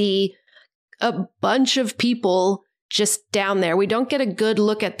eventually see a bunch of people just down there. We don't get a good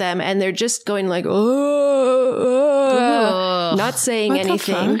look at them, and they're just going like, oh, not saying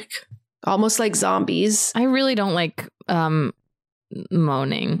anything, almost like zombies. I really don't like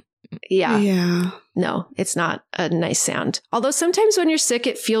moaning. Yeah. No, it's not a nice sound. Although sometimes when you're sick,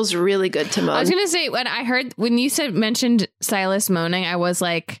 it feels really good to moan. I was going to say, when you mentioned Silas moaning, I was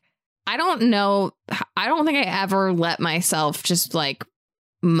like, I don't know. I don't think I ever let myself just like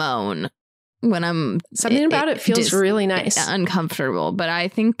moan when I'm something about it feels really nice, uncomfortable. But I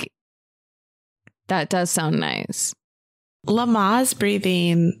think that does sound nice. Lamaze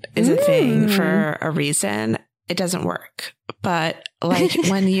breathing is a thing for a reason. It doesn't work. But like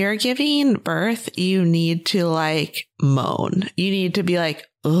when you're giving birth, you need to like moan. You need to be like,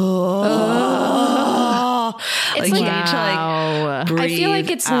 oh. It's like, you need to like breathe. I feel like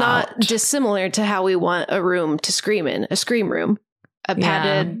it's out. not dissimilar to how we want a room to scream in, a scream room, a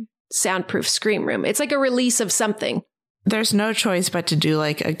padded soundproof scream room. It's like a release of something. There's no choice but to do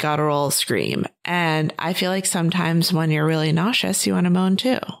like a guttural scream. And I feel like sometimes when you're really nauseous, you want to moan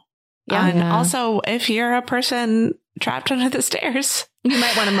too. Yeah. And also, if you're a person trapped under the stairs, you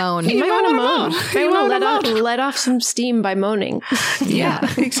might want to moan. You might want to moan. You want to let off some steam by moaning. Yeah,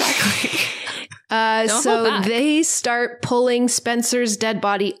 exactly. So they start pulling Spencer's dead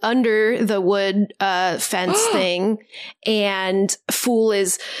body under the wood fence thing, and Fool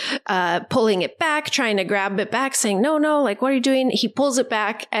is pulling it back, trying to grab it back, saying, no, like, what are you doing? He pulls it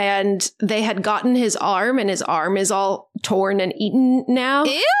back, and they had gotten his arm, and his arm is all torn and eaten now.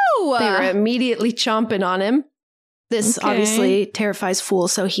 Ew! They were immediately chomping on him. This obviously terrifies Fool,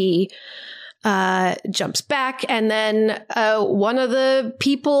 so he jumps back, and then one of the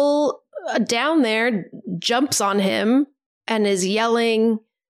people down there jumps on him and is yelling,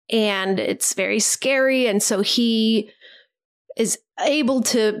 and it's very scary. And so he is able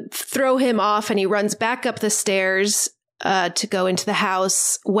to throw him off, and he runs back up the stairs to go into the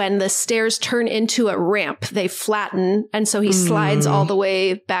house. When the stairs turn into a ramp, they flatten. And so he slides all the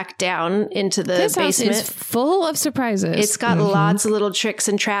way back down into the basement. House is full of surprises. It's got lots of little tricks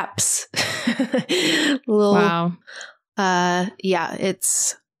and traps. Wow. Yeah,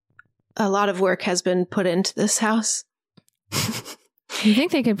 it's a lot of work has been put into this house. You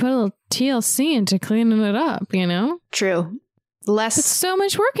think they could put a little TLC into cleaning it up, you know? True. It's so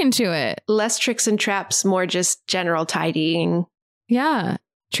much work into it. Less tricks and traps, more just general tidying. Yeah.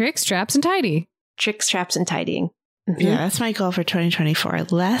 Tricks, traps, and tidy. Tricks, traps, and tidying. Mm-hmm. Yeah, that's my goal for 2024.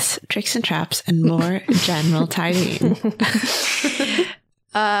 Less tricks and traps and more general tidying.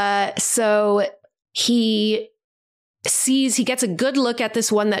 So he gets a good look at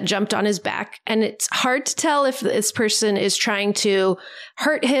this one that jumped on his back, and it's hard to tell if this person is trying to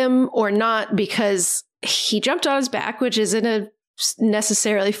hurt him or not, because he jumped on his back, which isn't a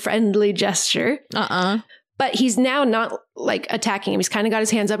necessarily friendly gesture. But he's now not like attacking him. He's kind of got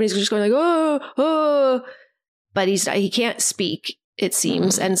his hands up and he's just going like, oh, but he can't speak, it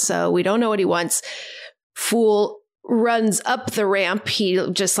seems. And so we don't know what he wants. Fool runs up the ramp. He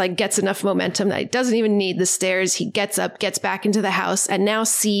just like gets enough momentum that he doesn't even need the stairs. He gets up, gets back into the house, and now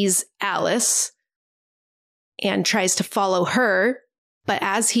sees Alice and tries to follow her. But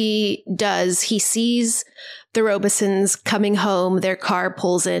as he does, he sees the Robesons coming home. Their car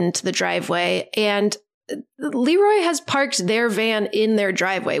pulls into the driveway, and Leroy has parked their van in their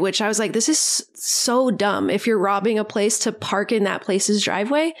driveway, which I was like, this is so dumb. If you're robbing a place, to park in that place's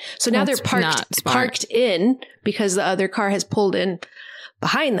driveway. So now they're parked in because the other car has pulled in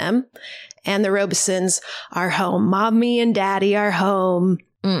behind them, and the Robesons are home. Mommy and Daddy are home.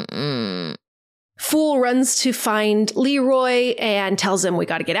 Fool runs to find Leroy and tells him, we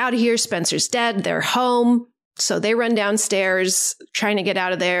got to get out of here. Spencer's dead. They're home. So they run downstairs trying to get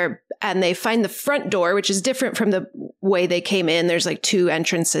out of there, and they find the front door, which is different from the way they came in. There's like 2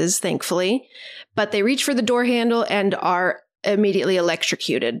 entrances, thankfully, but they reach for the door handle and are immediately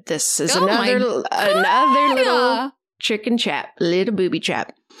electrocuted. This is another little trick and trap, little booby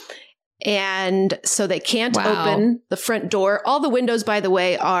trap. And so they can't open the front door. All the windows, by the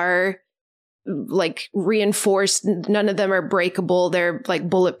way, are like reinforced. None of them are breakable. They're like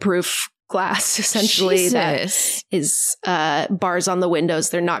bulletproof glass, essentially. Jesus. That is bars on the windows.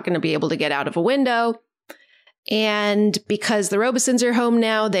 They're not going to be able to get out of a window. And because the Robesons are home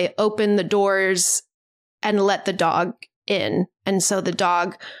now, they open the doors and let the dog in. And so the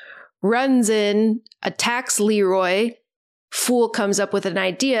dog runs in, attacks Leroy. Fool comes up with an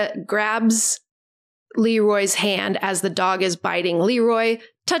idea, grabs Leroy's hand as the dog is biting Leroy,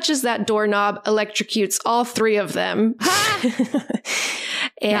 touches that doorknob, electrocutes all 3 of them.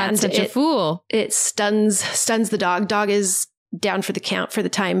 And that's such a fool. It stuns the dog. Dog is down for the count for the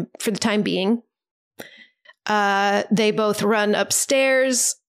time being. They both run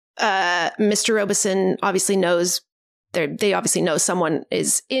upstairs. Mr. Robeson obviously knows they obviously know someone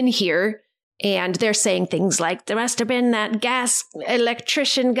is in here, and they're saying things like, there must have been that gas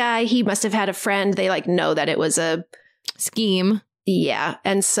electrician guy. He must have had a friend. They like know that it was a scheme. Yeah.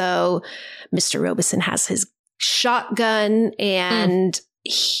 And so Mr. Robeson has his shotgun, and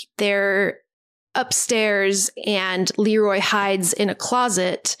they're upstairs, and Leroy hides in a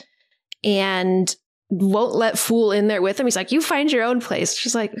closet and won't let Fool in there with him. He's like, you find your own place.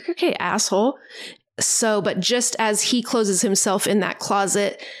 She's like, okay, asshole. So, but just as he closes himself in that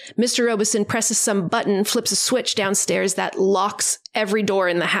closet, Mr. Robeson presses some button, flips a switch downstairs that locks every door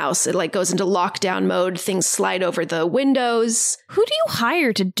in the house. It like goes into lockdown mode. Things slide over the windows. Who do you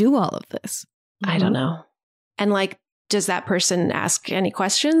hire to do all of this? I don't know. And like, does that person ask any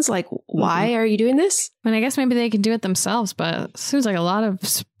questions? Like, why are you doing this? I mean, I guess maybe they can do it themselves, but it seems like a lot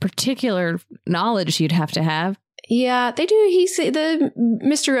of particular knowledge you'd have to have. Yeah, they do.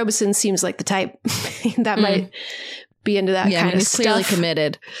 Mr. Robeson seems like the type that might be into that kind of stuff. Clearly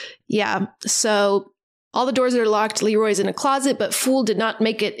committed. Yeah. So all the doors are locked. Leroy's in a closet, but Fool did not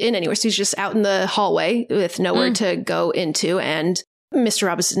make it in anywhere. So he's just out in the hallway with nowhere to go into. And Mr.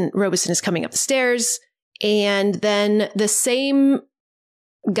 Robeson is coming up the stairs. And then the same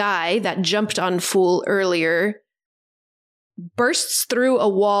guy that jumped on Fool earlier bursts through a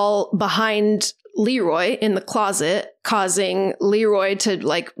wall behind Leroy in the closet, causing Leroy to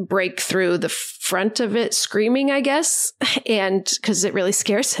like break through the front of it, screaming, I guess, and because it really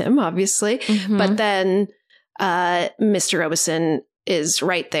scares him, obviously. But then Mr. Robeson is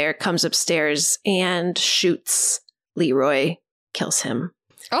right there, comes upstairs and shoots Leroy, kills him.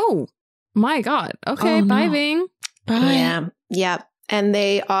 Oh my God. Okay, bye, Ving. Bye. Yeah. And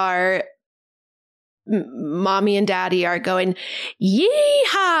they are Mommy and Daddy are going,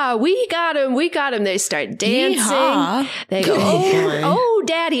 yeehaw, we got him. They start dancing. Yeehaw. They go, oh,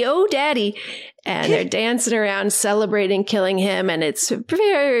 Daddy. And they're dancing around, celebrating killing him. And it's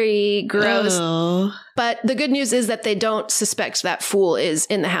very gross. Oh. But the good news is that they don't suspect that Fool is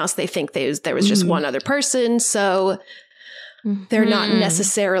in the house. They think there was just one other person. So they're not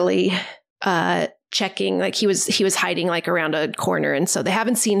necessarily checking. Like he was hiding like around a corner. And so they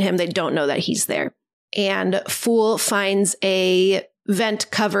haven't seen him. They don't know that he's there. And Fool finds a vent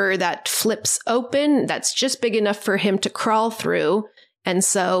cover that flips open that's just big enough for him to crawl through. And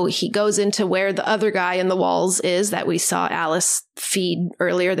so he goes into where the other guy in the walls is that we saw Alice feed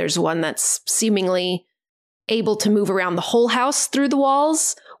earlier. There's one that's seemingly able to move around the whole house through the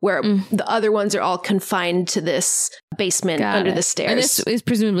walls, where the other ones are all confined to this basement under the stairs. And this is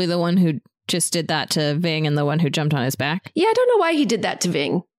presumably the one who just did that to Ving and the one who jumped on his back. Yeah, I don't know why he did that to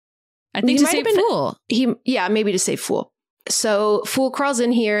Ving. I think to save Fool. Maybe to save Fool. So Fool crawls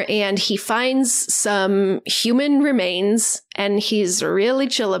in here and he finds some human remains and he's really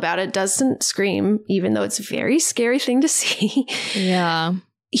chill about it. Doesn't scream, even though it's a very scary thing to see. Yeah.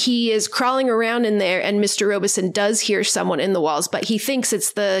 He is crawling around in there and Mr. Robeson does hear someone in the walls, but he thinks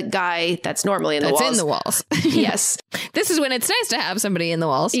it's the guy that's normally in the walls. That's in the walls. Yes. This is when it's nice to have somebody in the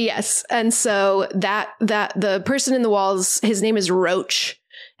walls. Yes. And so that the person in the walls, his name is Roach.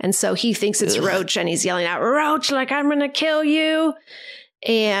 And so he thinks it's Roach and he's yelling out, Roach, like, I'm going to kill you.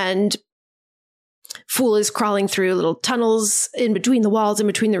 And Fool is crawling through little tunnels in between the walls, in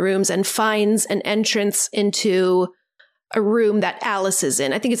between the rooms, and finds an entrance into a room that Alice is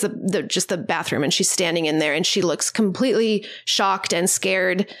in. I think it's just the bathroom, and she's standing in there and she looks completely shocked and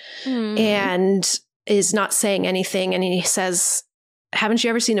scared and is not saying anything. And he says, haven't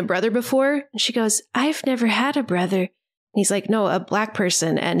you ever seen a brother before? And she goes, I've never had a brother. He's like, no, a black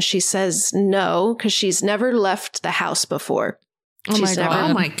person. And she says no, because she's never left the house before. Oh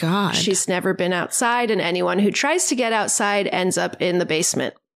my God. She's never been outside, and anyone who tries to get outside ends up in the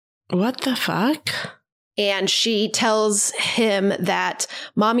basement. What the fuck? And she tells him that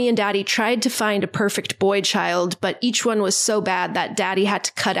Mommy and Daddy tried to find a perfect boy child, but each one was so bad that Daddy had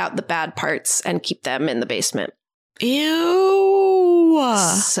to cut out the bad parts and keep them in the basement. Ew.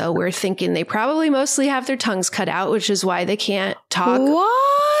 So we're thinking they probably mostly have their tongues cut out, which is why they can't talk.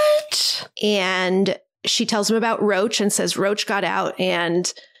 What? And she tells him about Roach and says Roach got out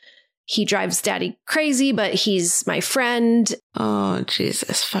and he drives Daddy crazy, but he's my friend. Oh,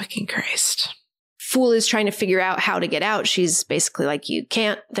 Jesus fucking Christ. Fool is trying to figure out how to get out. She's basically like, you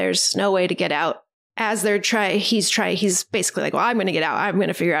can't, there's no way to get out. As he's basically like, well, I'm going to get out. I'm going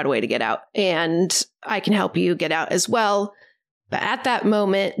to figure out a way to get out. And I can help you get out as well. But at that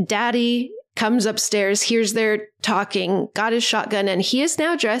moment, Daddy comes upstairs, hears their talking, got his shotgun, and he is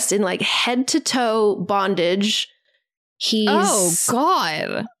now dressed in like head to toe bondage. He's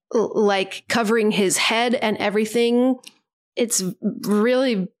like covering his head and everything. It's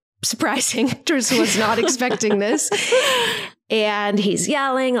really surprising. Just was not expecting this. And he's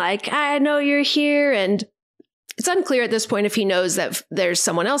yelling like, I know you're here. And it's unclear at this point if he knows that there's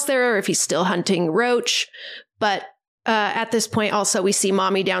someone else there or if he's still hunting Roach. But at this point, also, we see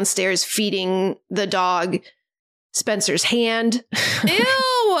Mommy downstairs feeding the dog Spencer's hand.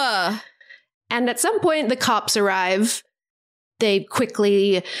 Ew! And at some point, the cops arrive. They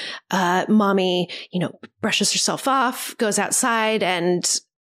quickly, Mommy, brushes herself off, goes outside, and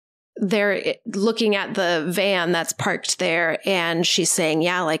they're looking at the van that's parked there. And she's saying,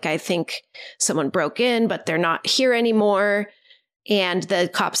 yeah, like, I think someone broke in, but they're not here anymore. And the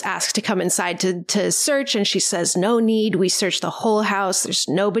cops ask to come inside to search. And she says, no need. We searched the whole house. There's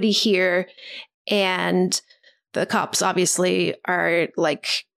nobody here. And the cops obviously are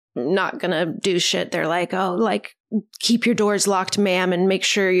like, not going to do shit. They're like, oh, like, keep your doors locked, ma'am, and make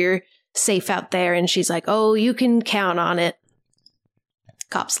sure you're safe out there. And she's like, oh, you can count on it.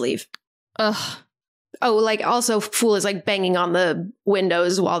 Cops leave. Ugh. Oh, like also Fool is like banging on the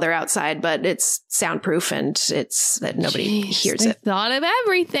windows while they're outside, but it's soundproof and it's that nobody hears it. Thought of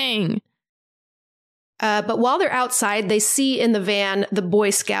everything. But while they're outside, they see in the van the Boy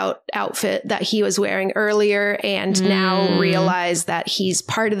Scout outfit that he was wearing earlier and now realize that he's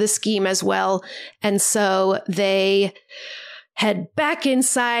part of the scheme as well. And so they head back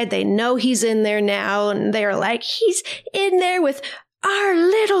inside. They know he's in there now. And they're like, he's in there with our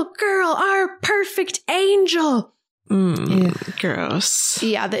little girl, our perfect angel. Gross.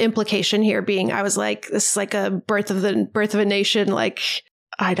 Yeah, the implication here being, I was like, this is like a birth of a nation. Like,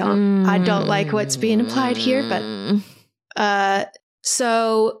 I don't like what's being implied here, but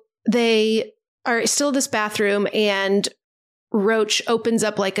so they are still in this bathroom, and Roach opens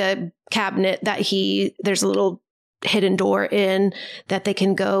up like a cabinet that there's a little hidden door in that they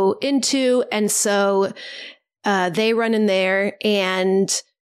can go into. And so they run in there, and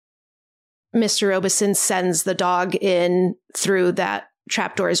Mr. Robeson sends the dog in through that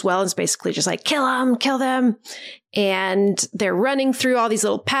trapdoor as well. It's basically just like, kill them. And they're running through all these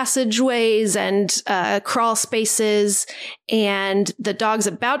little passageways and crawl spaces. And the dog's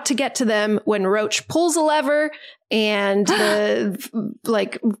about to get to them when Roach pulls a lever, and the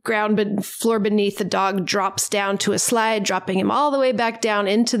floor beneath the dog drops down to a slide, dropping him all the way back down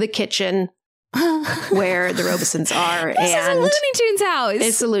into the kitchen where the Robesons are. This is a Looney Tunes house.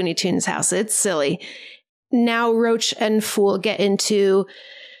 It's a Looney Tunes house. It's silly. Now Roach and Fool get into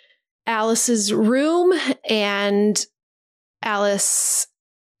Alice's room, and Alice,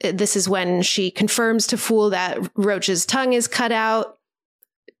 this is when she confirms to Fool that Roach's tongue is cut out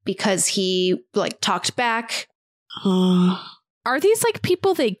because he talked back. Are these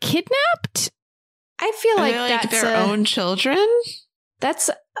people they kidnapped? I feel like that's their own children. That's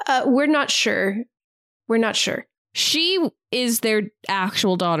we're not sure. She is their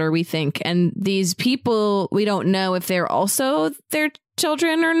actual daughter, we think. And these people, we don't know if they're also their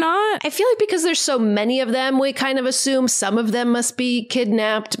children or not. I feel like because there's so many of them, we kind of assume some of them must be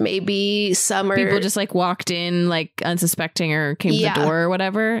kidnapped. Maybe some are... People just walked in unsuspecting or came to the door or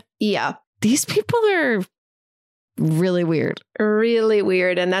whatever. Yeah. These people are really weird. Really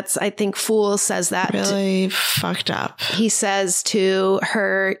weird. And that's, I think Fool says that. Really fucked up. He says to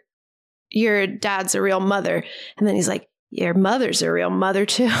her, your dad's a real mother. And then he's like, your mother's a real mother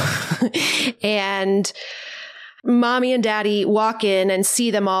too. And Mommy and Daddy walk in and see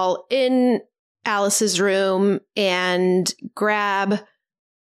them all in Alice's room and grab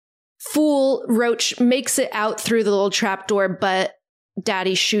Fool. Roach makes it out through the little trapdoor, but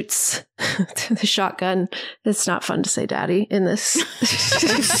Daddy shoots the shotgun. It's not fun to say Daddy in this.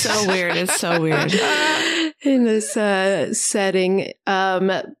 It's so weird. It's so weird. In this setting.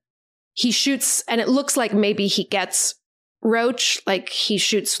 He shoots, and it looks like maybe he gets Roach. He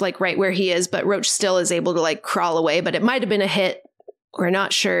shoots right where he is, but Roach still is able to crawl away, but it might have been a hit. We're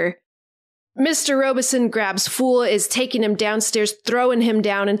not sure. Mr. Robeson grabs Fool, is taking him downstairs, throwing him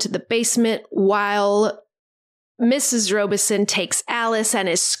down into the basement, while Mrs. Robeson takes Alice and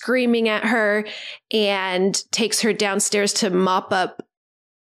is screaming at her and takes her downstairs to mop up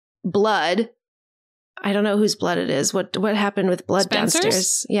blood. I don't know whose blood it is. What happened with blood Spencer's?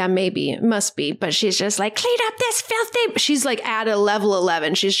 Downstairs? Yeah, maybe. It must be. But she's just clean up this filthy... She's at a level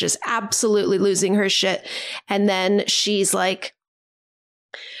 11. She's just absolutely losing her shit. And then she's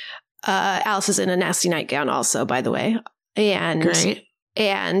Alice is in a nasty nightgown also, by the way. And great.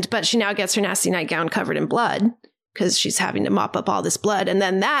 But she now gets her nasty nightgown covered in blood because she's having to mop up all this blood. And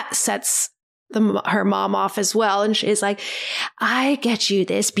then that sets her mom off as well. And she's like, I get you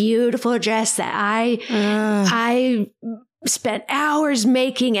this beautiful dress that I spent hours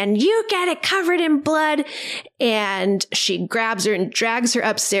making, and you get it covered in blood. And she grabs her and drags her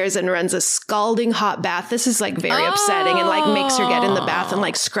upstairs and runs a scalding hot bath. This is very upsetting, and makes her get in the bath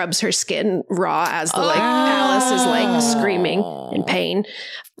and scrubs her skin raw as the Alice is screaming in pain.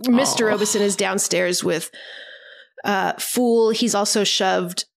 Mr. Robeson is downstairs with Fool. He's also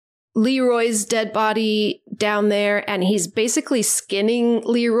shoved Leroy's dead body down there, and he's basically skinning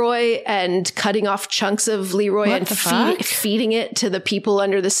Leroy and cutting off chunks of Leroy and feeding it to the people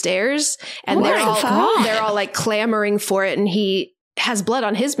under the stairs. And they're all clamoring for it, and he has blood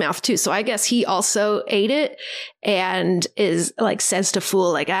on his mouth too. So I guess he also ate it and is says to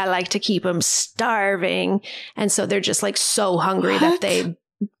Fool, I like to keep him starving. And so they're just so hungry that they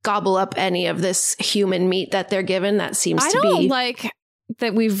gobble up any of this human meat that they're given. That seems to be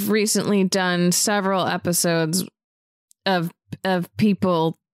that we've recently done several episodes of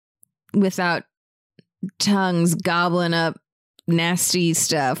people without tongues gobbling up nasty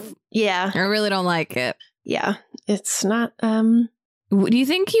stuff. Yeah. I really don't like it. Yeah. It's not Do you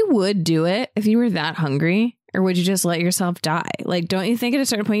think you would do it if you were that hungry? Or would you just let yourself die? Don't you think at a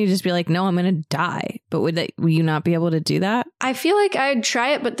certain point you'd just be no, I'm going to die? But would you not be able to do that? I feel like I'd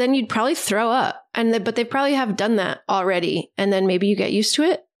try it, but then you'd probably throw up. But they probably have done that already. And then maybe you get used to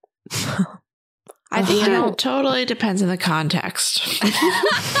it. I think it totally depends on the context.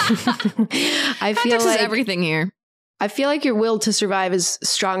 I feel context is everything here. I feel like your will to survive is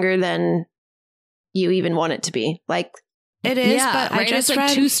stronger than you even want it to be. It is, but right? I just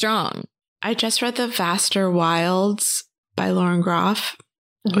read too strong. I just read The Vaster Wilds by Lauren Groff,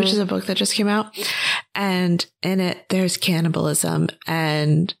 which is a book that just came out. And in it, there's cannibalism.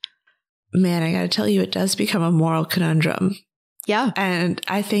 And man, I got to tell you, it does become a moral conundrum Yeah. And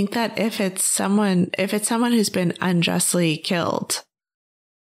I think that if it's someone who's been unjustly killed,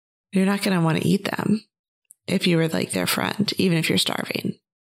 you're not going to want to eat them if you were like their friend, even if you're starving.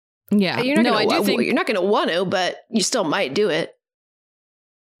 Yeah. You're not going to want to, but you still might do it.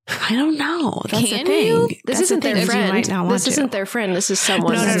 I don't know. That's the thing. This isn't their friend. This isn't their friend. This is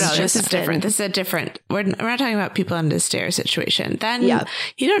someone. No. This is different. This is a different. We're not talking about people under the stairs situation. Then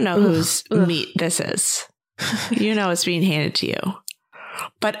you don't know whose meat this is. You know it's being handed to you.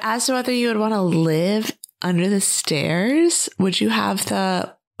 But as to whether you would want to live under the stairs, would you have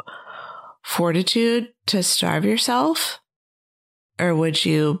the fortitude to starve yourself? Or would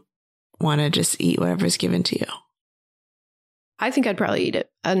you want to just eat whatever's given to you? I think I'd probably eat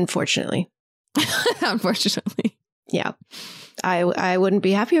it, unfortunately. Unfortunately. Yeah. I wouldn't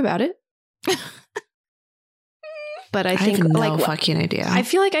be happy about it. But I think have no fucking idea. I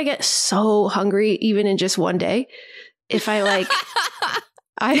feel like I get so hungry even in just one day. If I like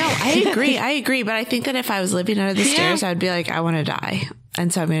I agree. But I think that if I was living under the stairs, I'd be like, I want to die.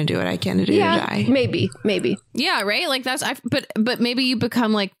 And so I'm going to do what I can to do to die. Maybe. Yeah, right? Like that's but maybe you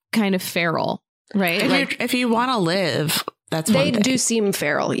become like kind of feral, right? If you want to live, that's one thing. They do seem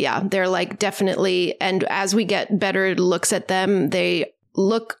feral. Yeah. They're like definitely. And as we get better looks at them, they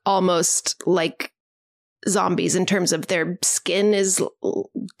look almost like zombies in terms of their skin is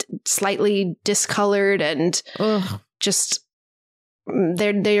slightly discolored and just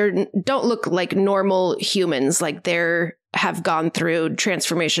they don't look like normal humans. Like have gone through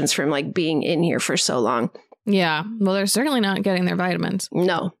transformations from like being in here for so long. Yeah. Well, they're certainly not getting their vitamins.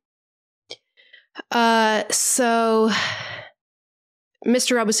 No. So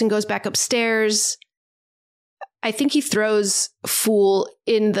Mr. Robinson goes back upstairs. I think he throws Fool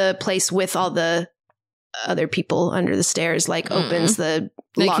in the place with all the other people under the stairs, like opens the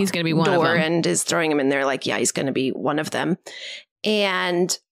like he's gonna be one door of them. And is throwing him in there like, yeah, he's going to be one of them.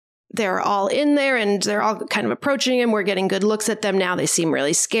 And they're all in there and they're all kind of approaching him. We're getting good looks at them now. They seem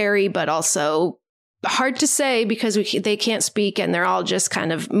really scary, but also hard to say because they can't speak and they're all just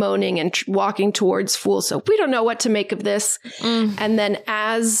kind of moaning and walking towards Fool. So we don't know what to make of this. And then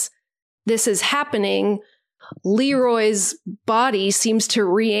as this is happening, Leroy's body seems to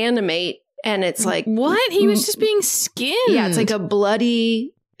reanimate and it's like, what? He was just being skinned. Yeah, it's like a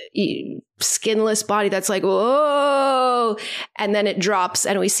bloody, skinless body that's like, whoa. And then it drops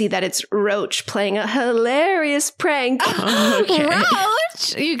and we see that it's Roach playing a hilarious prank. Okay.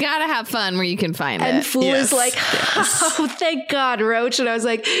 Roach! You gotta have fun where you can find it. And Fool is like, oh, thank God, Roach. And I was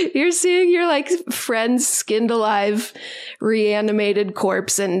like, you're seeing your like friend's skinned alive, reanimated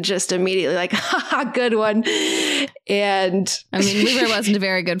corpse and just immediately like, haha, good one. And I mean, Leroy wasn't a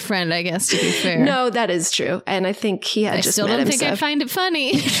very good friend, I guess, to be fair. No, that is true. And I think he had just met himself. I still don't think I'd find it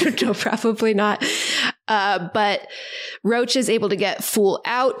funny. No, probably not. But Roach is able to get Fool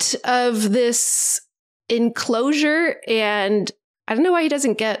out of this enclosure. And I don't know why he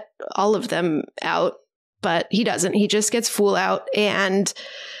doesn't get all of them out, but he doesn't. He just gets Fool out. And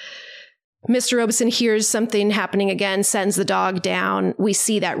Mr. Robinson hears something happening again, sends the dog down. We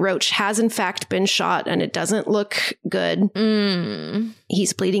see that Roach has in fact been shot and it doesn't look good.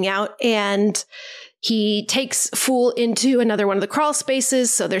 He's bleeding out and he takes Fool into another one of the crawl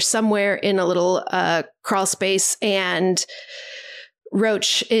spaces. So they're somewhere in a little crawl space and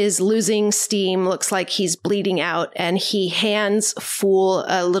Roach is losing steam, looks like he's bleeding out, and he hands Fool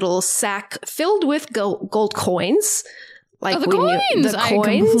a little sack filled with gold coins. Like the coins! I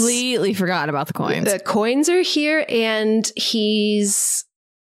completely forgot about the coins. The coins are here, and he's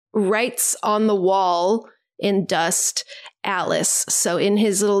writes on the wall in dust, Alice. So in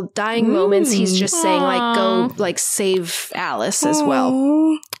his little dying moments, he's just saying, like, go, like, save Alice as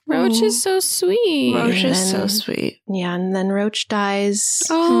well. Roach is so sweet. Roach is so sweet. Yeah, and then Roach dies.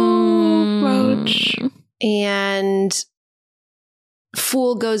 Oh, Roach. And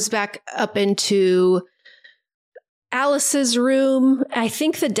Fool goes back up into Alice's room. I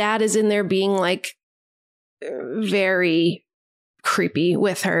think the dad is in there being, like, very creepy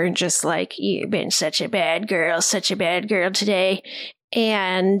with her, just like, you've been such a bad girl today.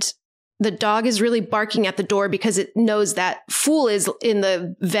 And the dog is really barking at the door because it knows that Fool is in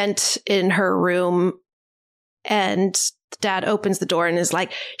the vent in her room. And dad opens the door and is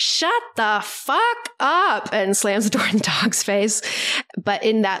like, shut the fuck up, and slams the door in the dog's face. But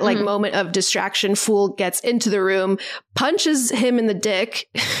in that like moment of distraction, Fool gets into the room, punches him in the dick.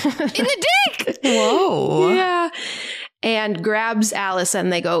 In the dick! Whoa. Yeah. And grabs Alice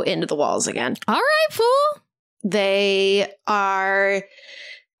and they go into the walls again. All right, Fool. They are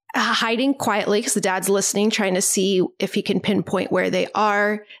hiding quietly because the dad's listening, trying to see if he can pinpoint where they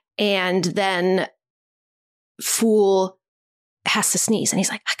are. And then Fool has to sneeze. And he's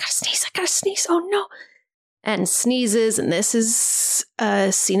like, I gotta sneeze. Oh no. And sneezes. And this is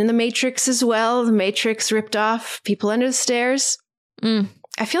a scene in The Matrix as well. The Matrix ripped off People Under the Stairs.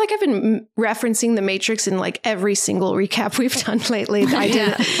 I feel like I've been referencing The Matrix in like every single recap we've done lately. I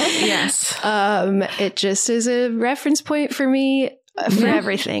did. Yes. It just is a reference point for me for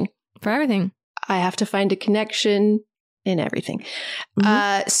everything. For everything. I have to find a connection in everything.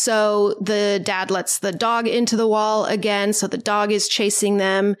 So the dad lets the dog into the wall again. So the dog is chasing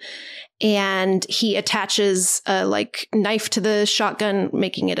them, and he attaches a like knife to the shotgun,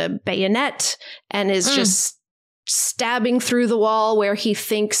 making it a bayonet, and is just stabbing through the wall where he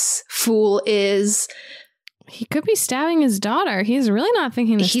thinks Fool is. He could be stabbing his daughter. He's really not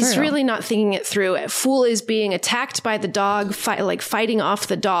thinking this through. He's really not thinking it through. Fool is being attacked by the dog, fighting off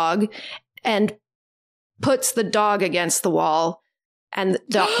the dog, and puts the dog against the wall, and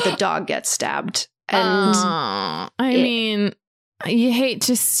the dog gets stabbed. And I mean, you hate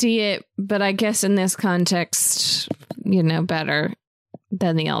to see it, but I guess in this context, better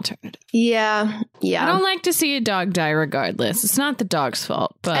than the alternative. Yeah. I don't like to see a dog die regardless. It's not the dog's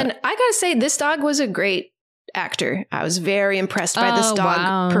fault. But and I gotta say, this dog was a great actor. I was very impressed by this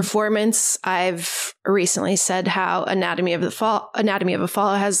dog performance. I've recently said how Anatomy of a Fall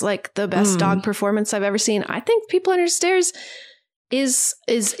has like the best dog performance I've ever seen. I think People Under the Stairs is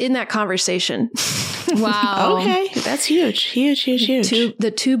in that conversation. Wow. Okay. That's huge.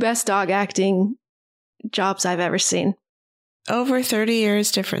 The two best dog acting jobs I've ever seen. Over 30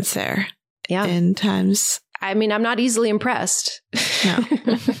 years difference there. Yeah. In times. I mean, I'm not easily impressed. No.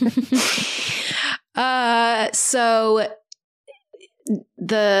 So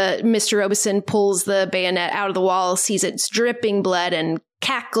the Mr. Robeson pulls the bayonet out of the wall, sees it's dripping blood, and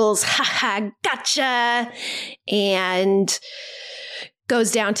cackles, ha ha, gotcha, and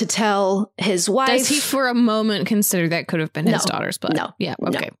goes down to tell his wife. Does he for a moment consider that could have been his daughter's blood? No. Yeah,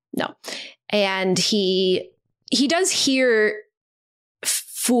 okay. No. And he does hear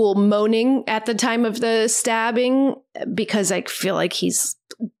Fool moaning at the time of the stabbing, because I feel like he's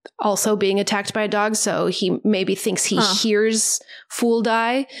also being attacked by a dog, so he maybe thinks he hears Fool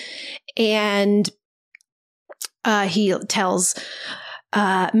die. And he tells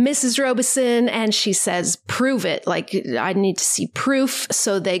Mrs. Robeson, and she says, prove it. Like, I need to see proof.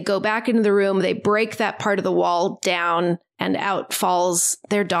 So they go back into the room, they break that part of the wall down, and out falls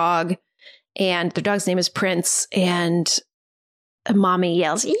their dog. And their dog's name is Prince. And Mommy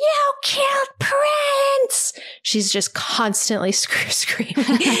yells, "You killed Prince!" She's just constantly screaming.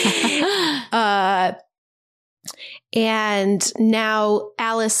 And now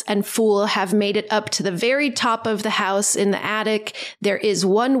Alice and Fool have made it up to the very top of the house in the attic. There is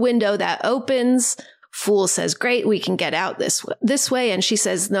one window that opens. Fool says, "Great, we can get out this way." And she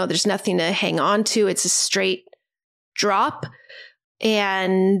says, "No, there's nothing to hang on to. It's a straight drop,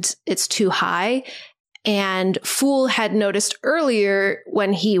 and it's too high." And Fool had noticed earlier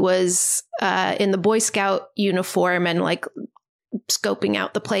when he was in the Boy Scout uniform and like scoping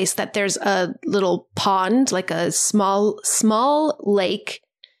out the place that there's a little pond, like a small lake.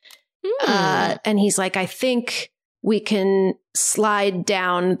 And he's like, "I think we can slide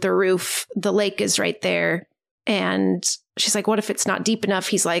down the roof. The lake is right there." And she's like, "What if it's not deep enough?"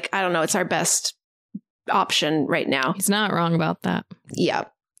 He's like, "I don't know. It's our best option right now." He's not wrong about that. Yeah.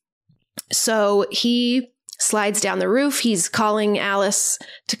 So he slides down the roof. He's calling Alice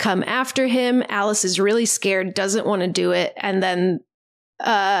to come after him. Alice is really scared, doesn't want to do it. And then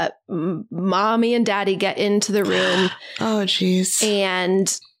Mommy and Daddy get into the room. Oh, jeez.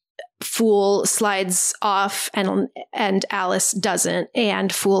 And Fool slides off, and Alice doesn't.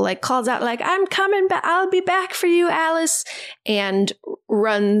 And Fool like calls out like, "I'm coming back. I'll be back for you, Alice," and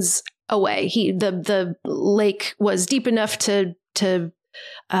runs away. The lake was deep enough to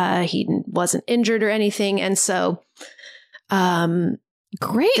he wasn't injured or anything. And so,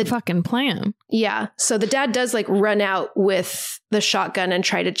 great fucking plan. Yeah. So the dad does like run out with the shotgun and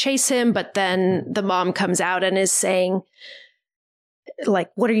try to chase him. But then the mom comes out and is saying,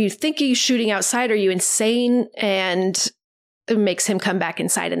 like, "What are you thinking? Shooting outside? Are you insane?" And it makes him come back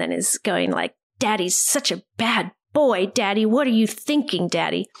inside, and then is going like, "Daddy's such a bad boy, Daddy. What are you thinking,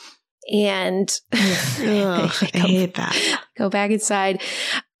 Daddy?" And I hate that. Go back inside.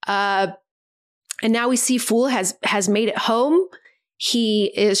 And now we see Fool has made it home.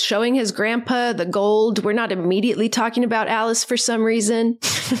 He is showing his grandpa the gold. We're not immediately talking about Alice for some reason,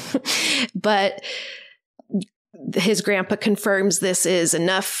 but his grandpa confirms this is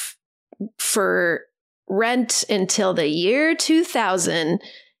enough for rent until the year 2000.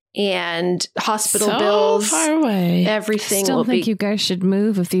 and hospital bills. Far away. Everything. I still think you guys should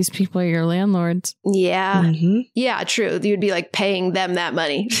move if these people are your landlords. Yeah. Mm-hmm. Yeah, true. You'd be like paying them that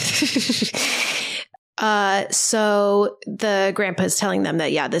money. So the grandpa is telling them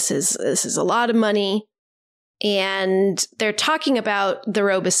that, yeah, this is a lot of money. And they're talking about the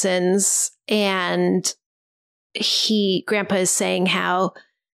Robesons, and grandpa is saying how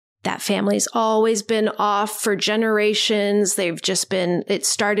that family's always been off for generations. It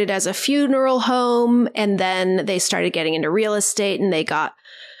started as a funeral home, and then they started getting into real estate, and they got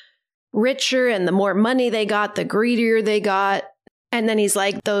richer, and the more money they got, the greedier they got. And then he's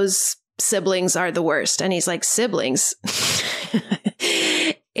like, those siblings are the worst. And he's like, siblings?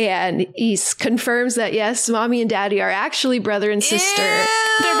 And he confirms that, yes, mommy and daddy are actually brother and sister. Ew!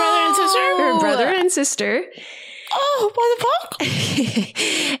 They're brother and sister? They're brother and sister. Oh, what the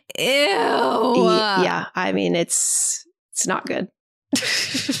fuck? Ew. Yeah, I mean, it's not good.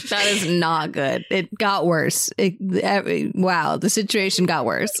 That is not good. It got worse. Wow, the situation got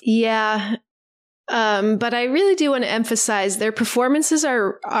worse. Yeah. But I really do want to emphasize their performances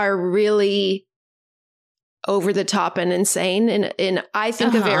are really over the top and insane in I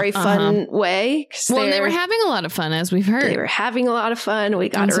think a very fun way. Well, they were having a lot of fun, as we've heard. They were having a lot of fun. We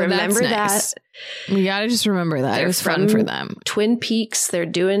got to remember that. We got to just remember that. It was fun for them. Twin Peaks. They're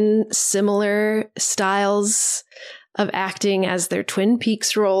doing similar styles of acting as their Twin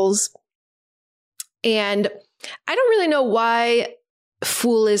Peaks roles. And I don't really know why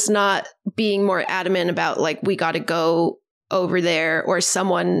Fool is not being more adamant about, like, we got to go over there, or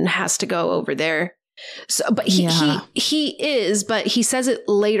someone has to go over there. So, but he is, but he says it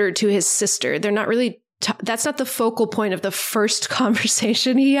later to his sister. They're not really, that's not the focal point of the first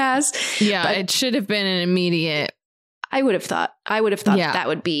conversation he has. Yeah, it should have been an immediate. I would have thought that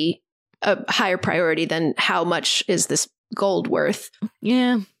would be a higher priority than how much is this gold worth.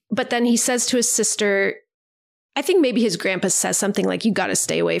 Yeah. But then he says to his sister, I think maybe his grandpa says something like, you got to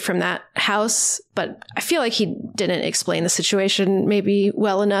stay away from that house. But I feel like he didn't explain the situation maybe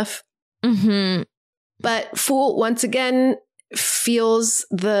well enough. Mm-hmm. But Fool, once again, feels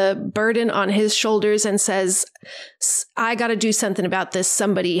the burden on his shoulders and says, I got to do something about this.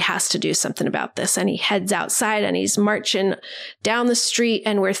 Somebody has to do something about this. And he heads outside and he's marching down the street,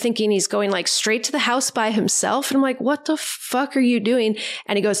 and we're thinking he's going like straight to the house by himself. And I'm like, what the fuck are you doing?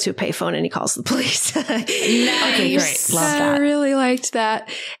 And he goes to a payphone and he calls the police. Nice. Okay, great. Love that. I really liked that.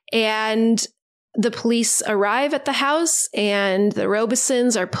 And the police arrive at the house, and the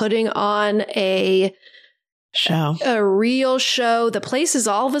Robesons are putting on a real show. The place is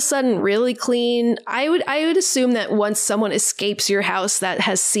all of a sudden really clean. I would assume that once someone escapes your house that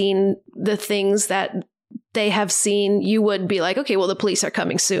has seen the things that they have seen, you would be like, okay, well, the police are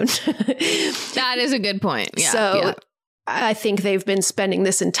coming soon. That is a good point. Yeah, so I think they've been spending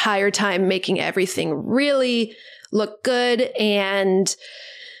this entire time making everything really look good, and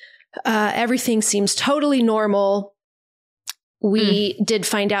everything seems totally normal. We did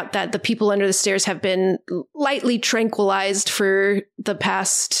find out that the people under the stairs have been lightly tranquilized for the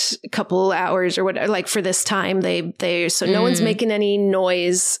past couple hours or whatever, like for this time. So no one's making any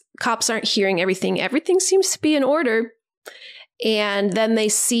noise. Cops aren't hearing everything. Everything seems to be in order. And then they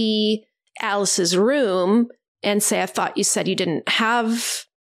see Alice's room and say, I thought you said you didn't have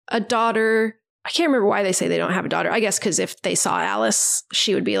a daughter. I can't remember why they say they don't have a daughter. I guess because if they saw Alice,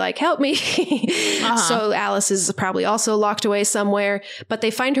 she would be like, help me. So Alice is probably also locked away somewhere. But they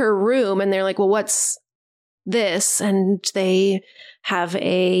find her room and they're like, well, what's this? And they have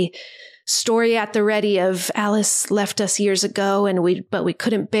a story at the ready of Alice left us years ago, but we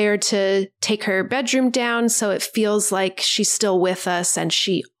couldn't bear to take her bedroom down. So it feels like she's still with us, and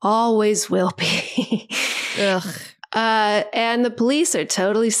she always will be. Ugh. And the police are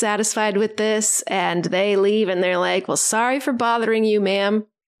totally satisfied with this, and they leave, and they're like, well, sorry for bothering you, ma'am.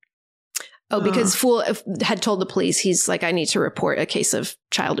 Oh, because Fool had told the police, he's like, I need to report a case of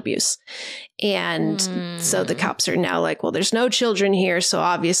child abuse. And so the cops are now like, well, there's no children here, so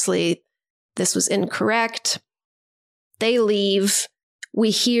obviously this was incorrect. They leave. We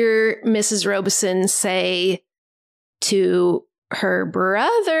hear Mrs. Robeson say to her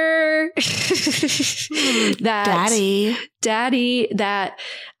brother daddy that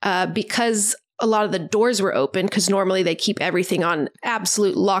because a lot of the doors were open, because normally they keep everything on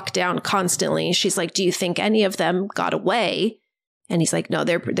absolute lockdown constantly, she's like, do you think any of them got away? And he's like, no,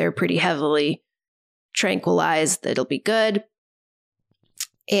 they're pretty heavily tranquilized. It'll be good.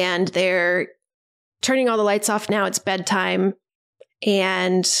 And they're turning all the lights off now. It's bedtime,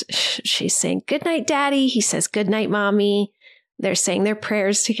 and she's saying, good night, daddy. He says, good night, mommy. They're saying their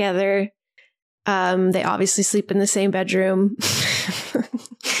prayers together. They obviously sleep in the same bedroom.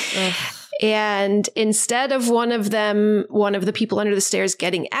 And instead of one of the people under the stairs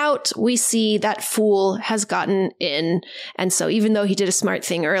getting out, we see that Fool has gotten in. And so even though he did a smart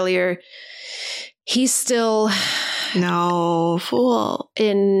thing earlier, he's still Fool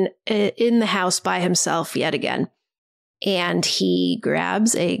in the house by himself yet again. And he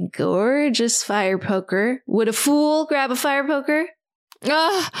grabs a gorgeous fire poker. Would a fool grab a fire poker?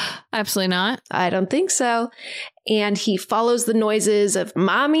 Absolutely not. I don't think so. And he follows the noises of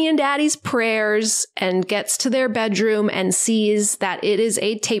Mommy and Daddy's prayers and gets to their bedroom and sees that it is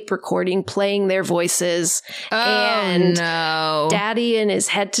a tape recording playing their voices. And no. Daddy in his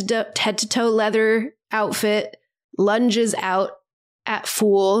head to toe leather outfit lunges out at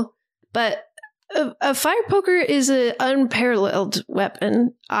Fool. But a fire poker is an unparalleled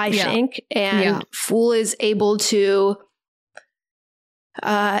weapon, I think. And Fool is able to...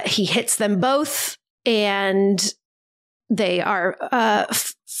 he hits them both and they are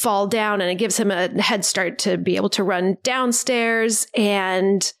fall down, and it gives him a head start to be able to run downstairs.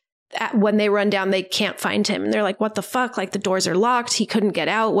 And when they run down, they can't find him. And they're like, what the fuck? Like, the doors are locked. He couldn't get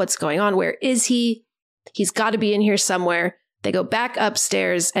out. What's going on? Where is he? He's got to be in here somewhere. They go back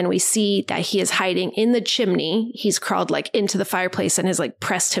upstairs and we see that he is hiding in the chimney. He's crawled like into the fireplace and has like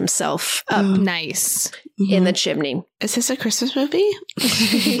pressed himself up. Nice. In the chimney. Is this a Christmas movie?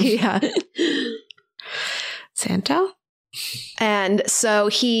 Yeah. Santa? And so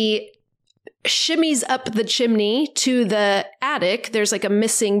he shimmies up the chimney to the attic. There's like a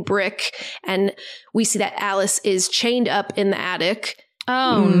missing brick, and we see that Alice is chained up in the attic.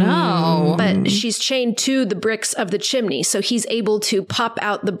 Oh, no. But she's chained to the bricks of the chimney. So he's able to pop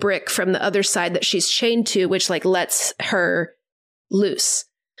out the brick from the other side that she's chained to, which like lets her loose.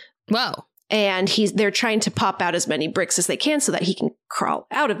 Whoa. And they're trying to pop out as many bricks as they can so that he can crawl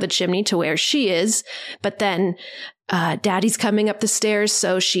out of the chimney to where she is. But then Daddy's coming up the stairs.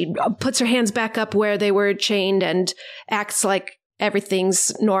 So she puts her hands back up where they were chained and acts like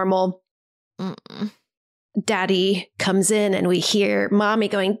everything's normal. Daddy comes in and we hear Mommy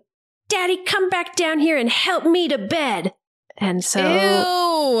going, Daddy, come back down here and help me to bed. And so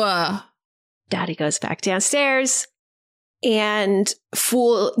Ew. Daddy goes back downstairs. And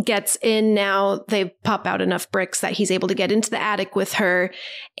Fool gets in now. They pop out enough bricks that he's able to get into the attic with her.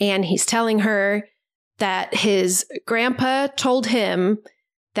 And he's telling her that his grandpa told him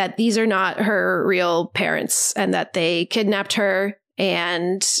that these are not her real parents and that they kidnapped her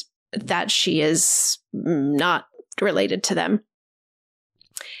and that she is not related to them.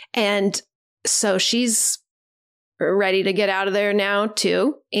 And so she's ready to get out of there now,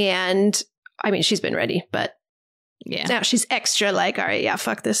 too. And I mean, she's been ready, but yeah, now she's extra like, all right, yeah,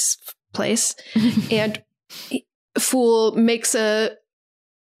 fuck this place. And Fool makes a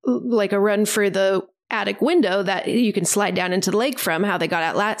run for the attic window that you can slide down into the lake from, how they got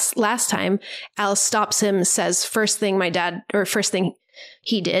out last time. Alice stops him, says, first thing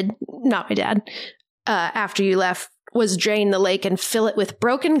he did, not my dad, after you left, was drain the lake and fill it with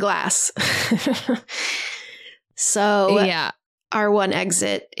broken glass. So yeah, our one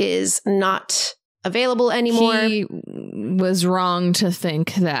exit is not available anymore. He was wrong to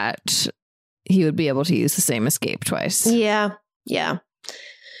think that he would be able to use the same escape twice. Yeah.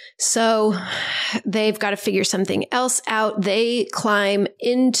 So they've got to figure something else out. They climb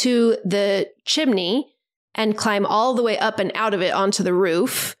into the chimney and climb all the way up and out of it onto the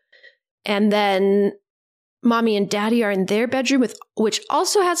roof. And then Mommy and Daddy are in their bedroom, which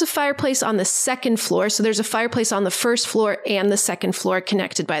also has a fireplace on the second floor. So there's a fireplace on the first floor and the second floor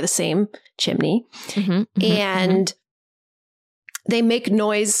connected by the same chimney. And they make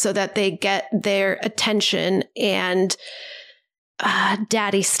noise so that they get their attention. And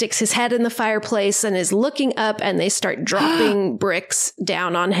Daddy sticks his head in the fireplace and is looking up, and they start dropping bricks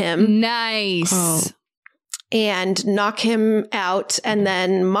down on him. Nice. And knock him out. And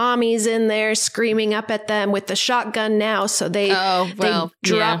then Mommy's in there screaming up at them with the shotgun now. So they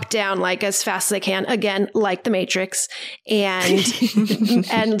drop down like as fast as they can, again, like the Matrix, and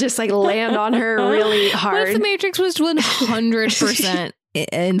and just like land on her really hard. What if the Matrix was 100%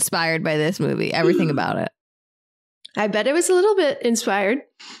 inspired by this movie? Everything about it. I bet it was a little bit inspired.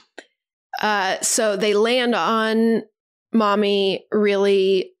 So they land on Mommy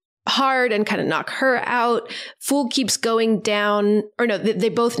really hard and kind of knock her out. Fool keeps going down, or no, they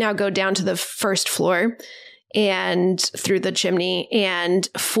both now go down to the first floor and through the chimney, and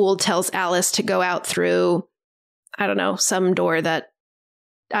Fool tells Alice to go out through, I don't know, some door that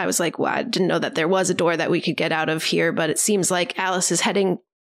I was like, well, I didn't know that there was a door that we could get out of here, but it seems like Alice is heading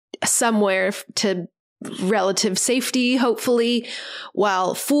somewhere to relative safety, hopefully,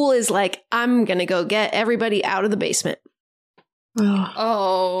 while Fool is like, I'm gonna go get everybody out of the basement.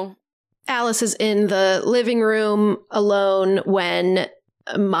 Oh. Alice is in the living room alone when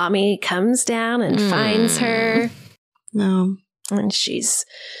Mommy comes down and finds her. No. And she's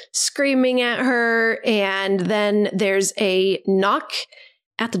screaming at her. And then there's a knock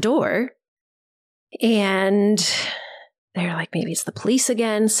at the door. And they're like, maybe it's the police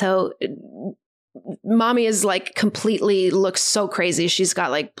again. So Mommy is like completely looks so crazy. She's got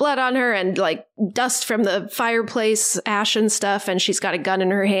like blood on her and like dust from the fireplace, ash and stuff. And she's got a gun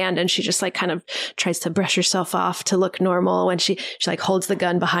in her hand and she just like kind of tries to brush herself off to look normal when she like holds the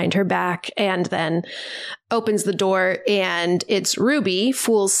gun behind her back and then opens the door and it's Ruby,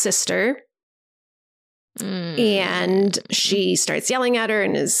 Fool's sister. And she starts yelling at her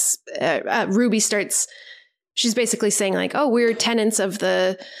and is Ruby starts, she's basically saying like, oh, we're tenants of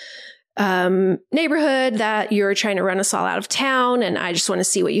the neighborhood that you're trying to run us all out of town. And I just want to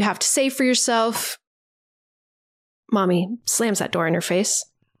see what you have to say for yourself. Mommy slams that door in her face.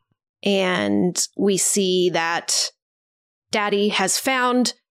 And we see that Daddy has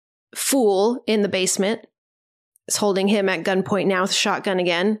found Fool in the basement. Is holding him at gunpoint now with a shotgun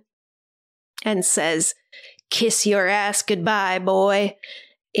again. And says, kiss your ass goodbye, boy.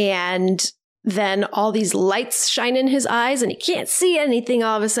 And then all these lights shine in his eyes and he can't see anything.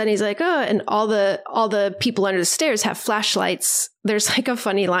 All of a sudden he's like, oh, and all the people under the stairs have flashlights. There's like a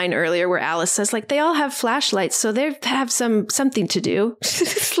funny line earlier where Alice says like, they all have flashlights. So they have something to do.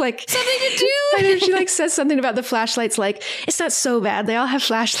 Like something to do. I know she like says something about the flashlights. Like it's not so bad. They all have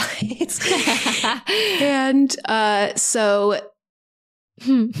flashlights. And so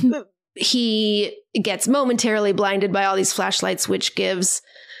he gets momentarily blinded by all these flashlights, which gives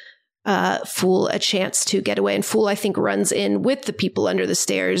Fool a chance to get away. And Fool, I think, runs in with the people under the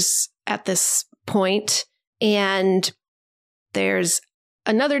stairs at this point. And there's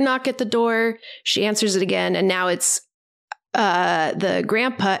another knock at the door. She answers it again. And now it's the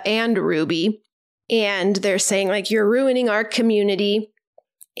grandpa and Ruby. And they're saying, like, you're ruining our community.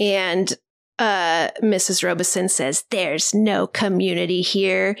 And Mrs. Robeson says, there's no community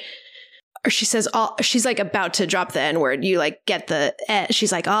here. Or she says, she's like about to drop the N-word. You like get the,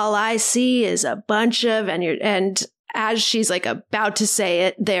 she's like, all I see is a bunch of, and as she's like about to say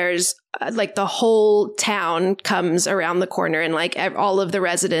it, there's like the whole town comes around the corner and like all of the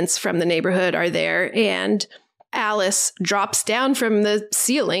residents from the neighborhood are there. And Alice drops down from the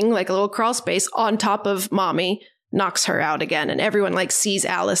ceiling, like a little crawl space on top of Mommy, knocks her out again. And everyone like sees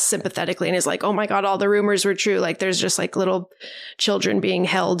Alice sympathetically and is like, oh my God, all the rumors were true. Like there's just like little children being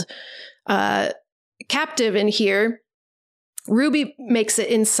held captive in here. Ruby makes it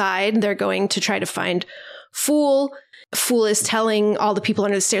inside. They're going to try to find Fool. Fool is telling all the people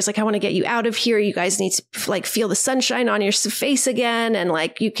under the stairs, like, I want to get you out of here. You guys need to like feel the sunshine on your face again. And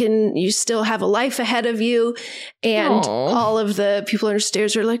like, you still have a life ahead of you. And all of the people under the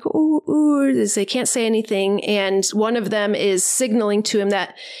stairs are like, ooh, they can't say anything. And one of them is signaling to him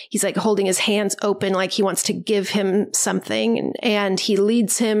that he's like holding his hands open, like he wants to give him something. And he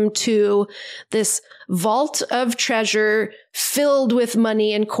leads him to this vault of treasure filled with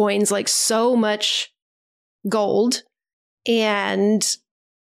money and coins, like so much gold. And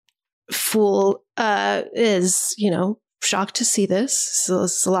Fool is, shocked to see this. So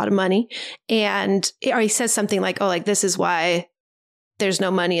it's a lot of money. And he says something like, oh, like, this is why there's no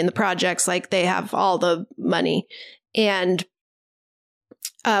money in the projects. Like, they have all the money. And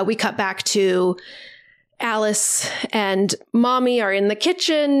we cut back to Alice and Mommy are in the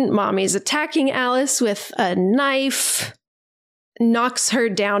kitchen. Mommy's attacking Alice with a knife, knocks her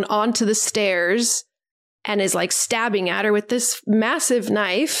down onto the stairs, and is like stabbing at her with this massive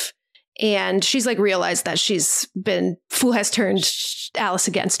knife. And she's like realized that Fool has turned Alice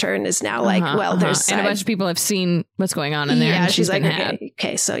against her and is now like, there's and a bunch of people have seen what's going on in there. Yeah, and she's like,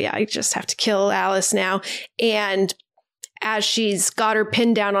 okay, so yeah, I just have to kill Alice now. And as she's got her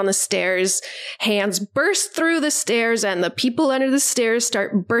pinned down on the stairs, hands burst through the stairs and the people under the stairs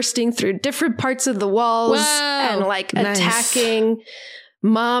start bursting through different parts of the walls and like attacking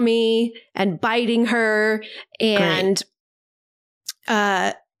Mommy and biting her. And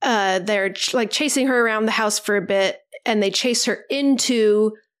they're like chasing her around the house for a bit, and they chase her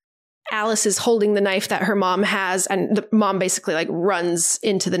into Alice is holding the knife that her mom has, and the mom basically like runs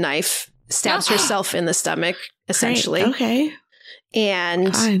into the knife, stabs herself in the stomach, essentially. Great. Okay.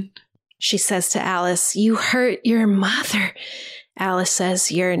 And she says to Alice, you hurt your mother. Alice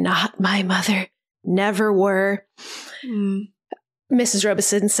says, you're not my mother. Never were. Mrs.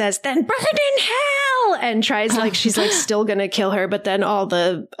 Robeson says, then burn in hell, and tries like she's like still going to kill her. But then all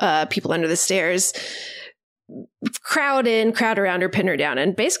the people under the stairs crowd around her, pin her down,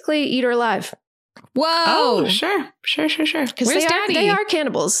 and basically eat her alive. Whoa. Oh, sure. Because Where's Daddy? They are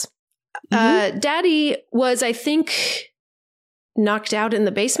cannibals. Daddy was, I think, knocked out in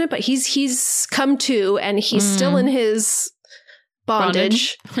the basement, but he's come to, and he's still in his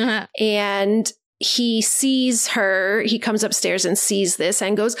bondage. And he sees her. He comes upstairs and sees this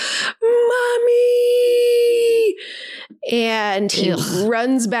and goes, "Mommy!" And he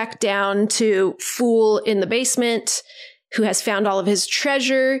runs back down to Fool in the basement, who has found all of his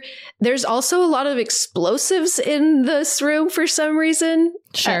treasure. There's also a lot of explosives in this room for some reason.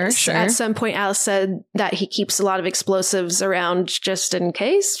 Sure. At some point, Alice said that he keeps a lot of explosives around just in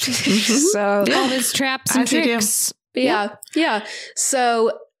case. So all his traps and tricks. Yeah.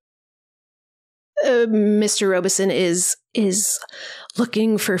 So Mr. Robeson is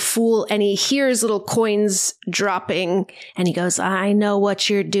looking for Fool, and he hears little coins dropping, and he goes, "I know what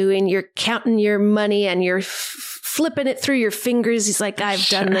you're doing. You're counting your money and you're flipping it through your fingers." He's like, "I've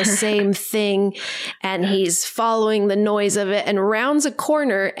done the same thing." And he's following the noise of it and rounds a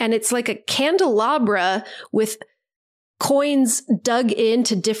corner, and it's like a candelabra with coins dug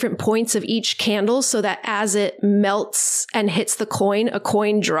into different points of each candle, so that as it melts and hits the coin, a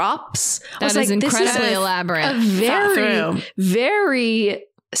coin drops. That is incredibly elaborate. A very, very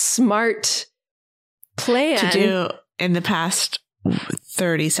smart plan to do in the past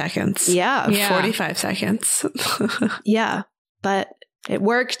 30 seconds. Yeah. 45 seconds. Yeah. But it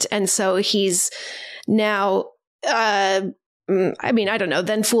worked. And so he's now, I don't know.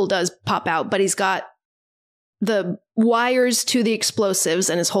 Then Fool does pop out, but he's got the wires to the explosives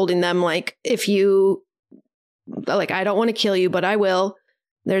and is holding them like, if you, like, I don't want to kill you, but I will.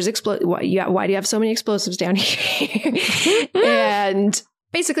 There's why do you have so many explosives down here? And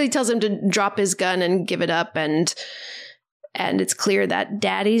basically tells him to drop his gun and give it up. And it's clear that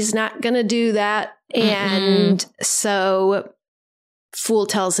Daddy's not going to do that. And so Fool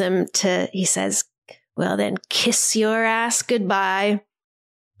tells him he says, "Well, then kiss your ass goodbye."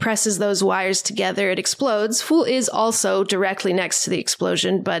 Presses those wires together. It explodes. Fool is also directly next to the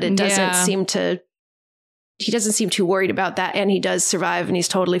explosion, but it doesn't seem to... He doesn't seem too worried about that, and he does survive, and he's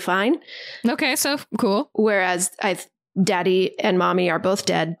totally fine. Okay, so cool. Whereas Daddy and Mommy are both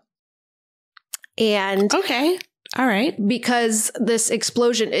dead. And... Okay. All right. Because this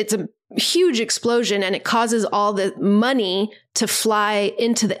explosion, it's a huge explosion, and it causes all the money to fly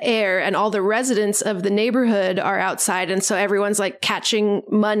into the air, and all the residents of the neighborhood are outside. And so everyone's like catching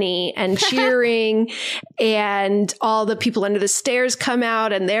money and cheering, and all the people under the stairs come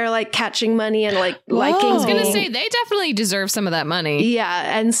out and they're like catching money and like liking. I was going to say, they definitely deserve some of that money.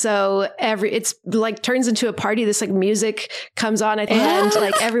 Yeah. And so it's like turns into a party. This like music comes on and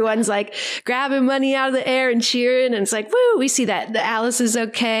like everyone's like grabbing money out of the air and cheering. And it's like, woo, we see that Alice is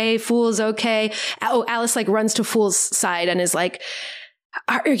okay. Fool's okay. Oh, Alice like runs to Fool's side and is like,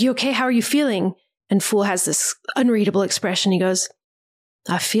 "Are you okay? How are you feeling?" And Fool has this unreadable expression. He goes,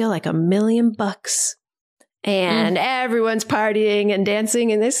 "I feel like $1,000,000. And everyone's partying and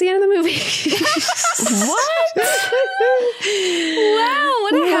dancing, and that's the end of the movie. What? Wow,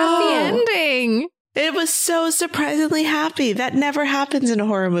 what a happy ending. It was so surprisingly happy. That never happens in a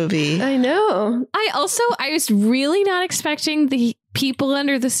horror movie. I know. I was really not expecting the people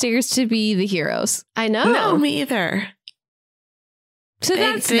under the stairs to be the heroes. I know. No, me either. So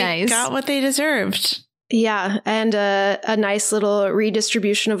that's nice. They got what they deserved. Yeah, and a nice little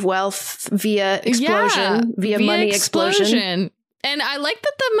redistribution of wealth via explosion, via money explosion. And I like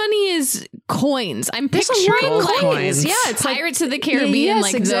that the money is coins. I'm picturing coins. Yeah, it's Pirates of the Caribbean, yes,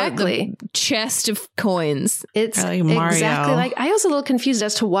 like exactly. the chest of coins. It's like Mario. Exactly like. I was a little confused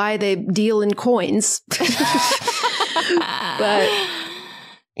as to why they deal in coins, but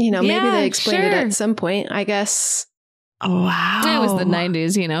maybe they explained it at some point. I guess. Oh, wow. It was the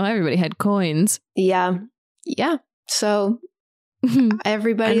 90s, everybody had coins. Yeah. So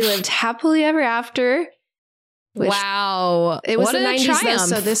everybody lived happily ever after. Wow. It was what the 90s, triumph. though,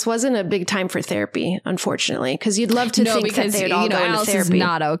 so this wasn't a big time for therapy, unfortunately, because you'd love to think that they'd all go into Alice therapy. Is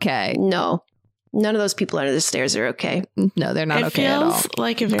not okay. No. None of those people under the stairs are okay. No, they're not okay at all. It feels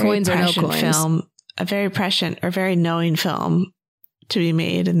like a very coins prescient film, a very prescient or very knowing film to be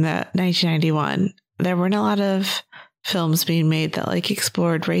made in the 1991. There weren't a lot of films being made that like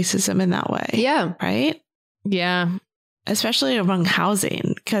explored racism in that way. Yeah. Right? Yeah. Especially among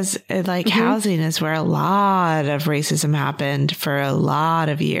housing, because housing is where a lot of racism happened for a lot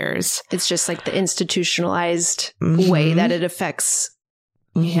of years. It's just like the institutionalized way that it affects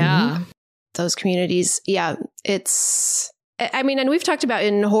those communities. Yeah. And we've talked about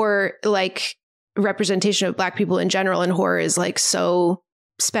in horror, like representation of Black people in general in horror is like so,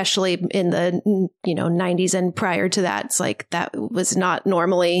 especially in the 90s and prior to that, it's like that was not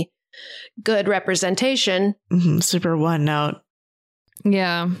normally good representation. Super one note.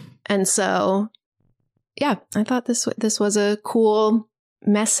 Yeah. And so, yeah, I thought this was a cool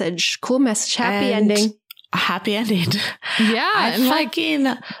message. Happy ending. A happy ending. Yeah. I fucking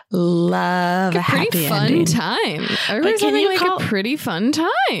love a happy ending. Pretty fun time. Everybody's having a pretty fun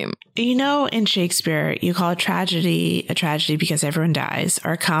time. You know, in Shakespeare, you call a tragedy because everyone dies,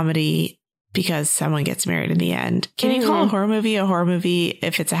 or a comedy because someone gets married in the end. Can you call a horror movie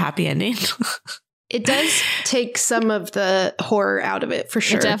if it's a happy ending? It does take some of the horror out of it, for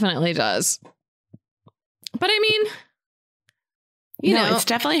sure. It definitely does. But I mean, you know, it's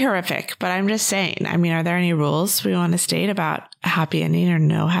definitely horrific, but I'm just saying, I mean, are there any rules we want to state about a happy ending or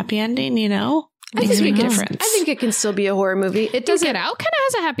no happy ending, you know? I think it can still be a horror movie. It doesn't. Get Out kind of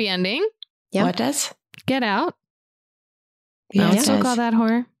has a happy ending. Yeah. What does? Get Out. Yeah, I would still call that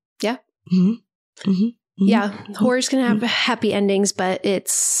horror. Yeah. Yeah. Horror's going to have happy endings, but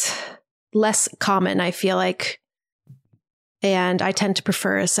it's less common, I feel like. And I tend to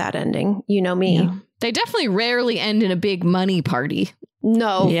prefer a sad ending. You know me. Yeah. They definitely rarely end in a big money party.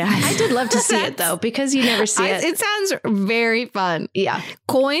 No. Yeah. I did love to see it, though, because you never see it. It sounds very fun. Yeah.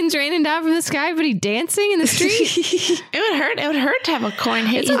 Coins raining down from the sky, everybody dancing in the street. It would hurt to have a coin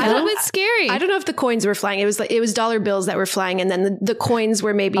hit you. It's a little bit scary. I don't know if the coins were flying. It was dollar bills that were flying, and then the coins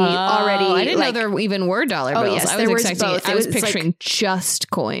were maybe already. I didn't know there even were dollar bills. Yes, I was picturing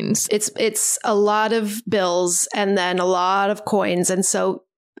just coins. It's a lot of bills and then a lot of coins, and so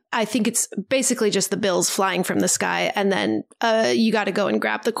I think it's basically just the bills flying from the sky, and then you got to go and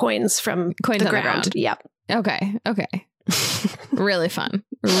grab the coins from the ground. Yeah. Okay. Really fun.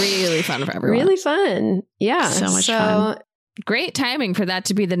 Really fun for everyone. Really fun. Yeah. So much fun. Great timing for that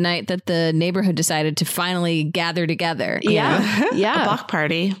to be the night that the neighborhood decided to finally gather together. Yeah. Yeah. A block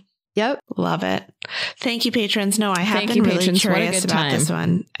party. Yep. Love it. Thank you, patrons. No, I have been really curious about this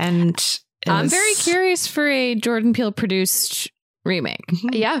one. And I'm very curious for a Jordan Peele produced remake.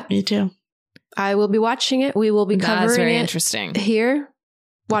 Yeah. Me too. I will be watching it. We will be covering it. That's very interesting. Here.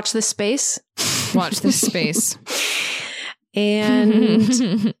 Watch this space. Watch this space.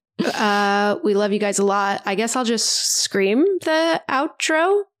 And we love you guys a lot. I guess I'll just scream the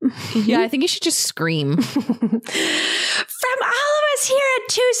outro. Yeah, I think you should just scream. From all of us here at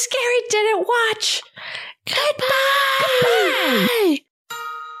Too Scary Didn't Watch. Goodbye.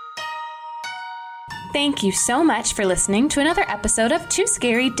 Thank you so much for listening to another episode of Too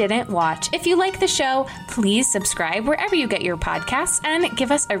Scary Didn't Watch. If you like the show, please subscribe wherever you get your podcasts and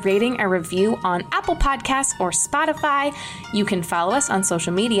give us a rating or review on Apple Podcasts or Spotify. You can follow us on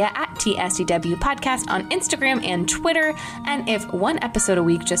social media at TSDW Podcast on Instagram and Twitter. And if one episode a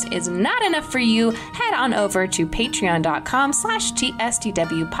week just is not enough for you, head on over to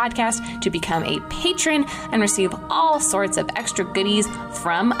patreon.com/TSDW Podcast to become a patron and receive all sorts of extra goodies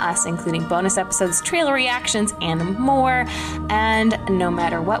from us, including bonus episodes, trailer reactions, and more. And no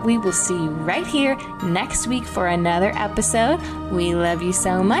matter what, we will see you right here next week for another episode. We love you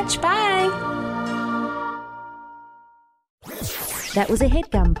so much. Bye. That was a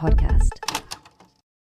HeadGum podcast.